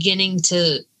beginning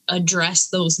to address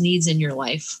those needs in your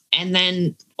life. And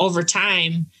then over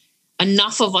time,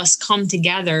 enough of us come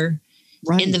together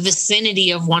in the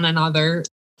vicinity of one another.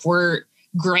 We're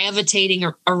gravitating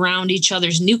around each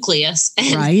other's nucleus.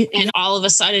 And all of a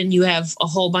sudden you have a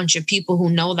whole bunch of people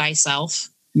who know thyself.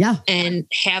 And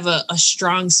have a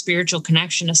strong spiritual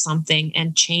connection to something,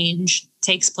 and change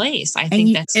takes place. I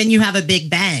think and you have a big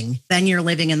bang. Then you're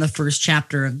living in the first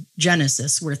chapter of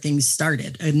Genesis where things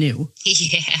started anew.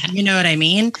 Yeah. You know what I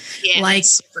mean? Yeah. Like,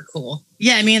 that's super cool.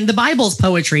 Yeah. I mean, the Bible's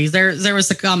poetry. There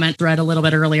was a comment thread a little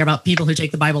bit earlier about people who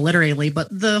take the Bible literally, but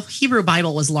the Hebrew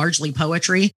Bible was largely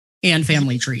poetry and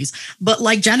family trees. But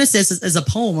like, Genesis is a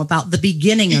poem about the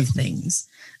beginning of things.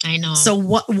 I know. So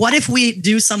what if we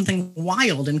do something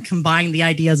wild and combine the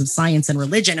ideas of science and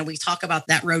religion, and we talk about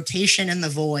that rotation in the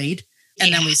void,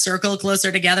 and then we circle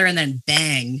closer together, and then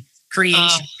bang,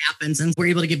 creation happens, and we're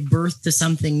able to give birth to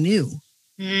something new.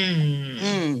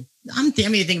 I'm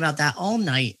thinking about that all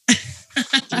night.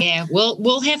 Yeah,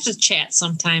 we'll have to chat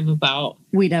sometime about.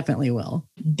 We definitely will.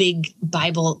 Big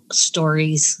Bible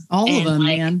stories, all of them,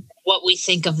 man. What we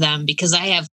think of them, because I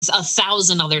have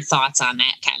 1,000 other thoughts on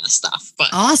that kind of stuff. But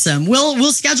awesome.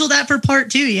 We'll schedule that for part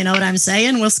 2. You know what I'm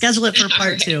saying? We'll schedule it for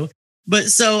part 2. But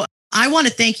so I want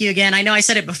to thank you again. I know I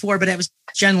said it before, but it was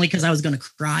generally because I was going to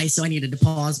cry, so I needed to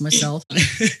pause myself.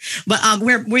 But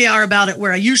we are about it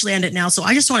where I usually end it now. So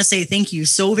I just want to say thank you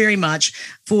so very much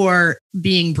for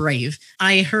being brave.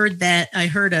 I heard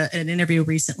an interview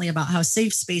recently about how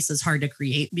safe space is hard to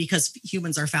create because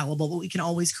humans are fallible, but we can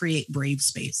always create brave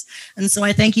space. And so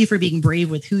I thank you for being brave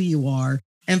with who you are,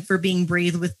 and for being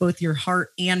brave with both your heart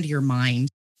and your mind,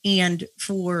 and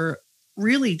for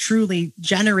really, truly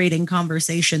generating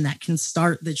conversation that can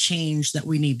start the change that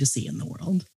we need to see in the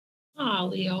world. Oh,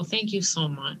 Leo, thank you so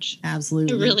much.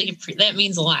 Absolutely. That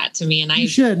means a lot to me. And you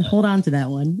should hold on to that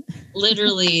one.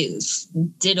 Literally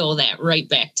ditto that right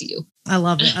back to you. I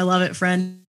love it. I love it,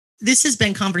 friend. This has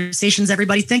been Conversations,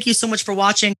 everybody. Thank you so much for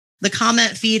watching. The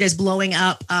comment feed is blowing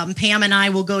up. Pam and I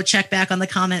will go check back on the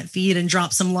comment feed and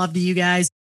drop some love to you guys.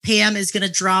 Pam is going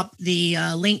to drop the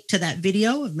link to that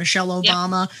video of Michelle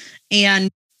Obama. Yep. And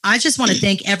I just want to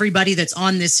thank everybody that's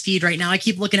on this feed right now. I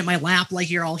keep looking at my lap like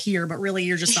you're all here, but really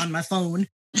you're just on my phone.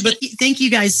 But thank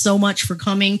you guys so much for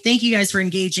coming. Thank you guys for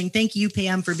engaging. Thank you,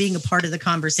 Pam, for being a part of the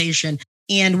conversation.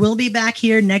 And we'll be back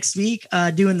here next week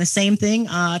doing the same thing.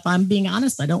 If I'm being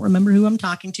honest, I don't remember who I'm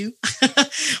talking to,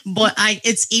 but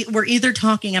we're either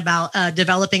talking about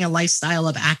developing a lifestyle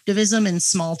of activism in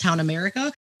small town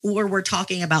America, or we're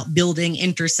talking about building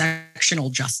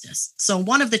intersectional justice. So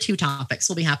one of the two topics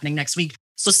will be happening next week.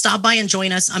 So stop by and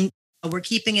join us. We're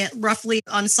keeping it roughly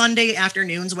on Sunday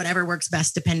afternoons, whatever works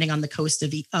best, depending on the coast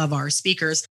of our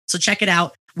speakers. So check it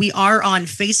out. We are on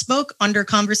Facebook under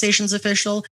Conversations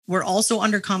Official. We're also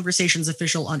under Conversations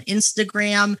Official on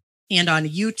Instagram and on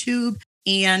YouTube.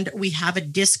 And we have a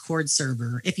Discord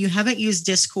server. If you haven't used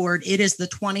Discord, it is the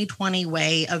 2020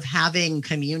 way of having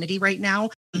community right now.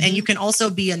 Mm-hmm. And you can also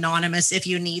be anonymous if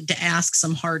you need to ask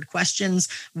some hard questions.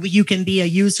 You can be a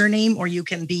username or you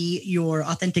can be your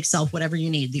authentic self, whatever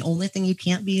you need. The only thing you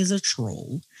can't be is a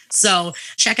troll. So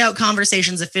check out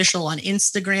Conversations Official on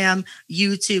Instagram,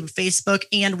 YouTube, Facebook,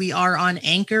 and we are on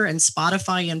Anchor and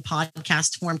Spotify in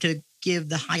podcast form to give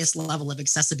the highest level of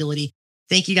accessibility.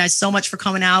 Thank you guys so much for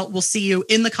coming out. We'll see you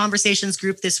in the Conversations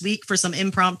group this week for some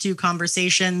impromptu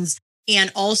conversations.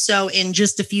 And also in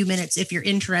just a few minutes, if you're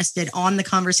interested, on the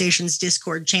Conversations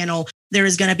Discord channel, there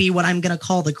is going to be what I'm going to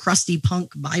call the Krusty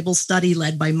Punk Bible Study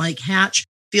led by Mike Hatch.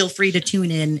 Feel free to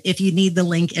tune in. If you need the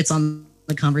link, it's on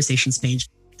the Conversations page.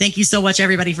 Thank you so much,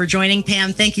 everybody, for joining.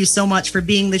 Pam, thank you so much for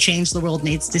being the change the world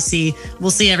needs to see.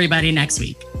 We'll see everybody next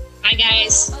week. Bye,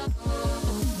 guys.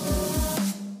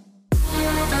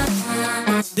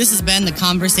 This has been the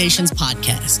Conversations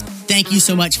Podcast. Thank you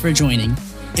so much for joining.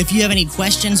 If you have any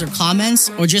questions or comments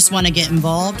or just want to get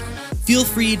involved, feel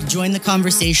free to join the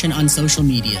conversation on social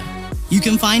media. You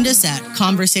can find us at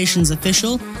Conversations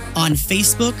Official on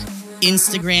Facebook,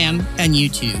 Instagram, and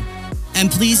YouTube.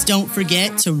 And please don't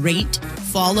forget to rate,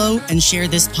 follow, and share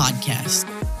this podcast.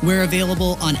 We're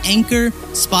available on Anchor,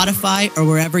 Spotify, or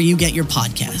wherever you get your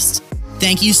podcasts.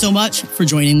 Thank you so much for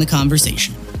joining the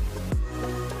conversation.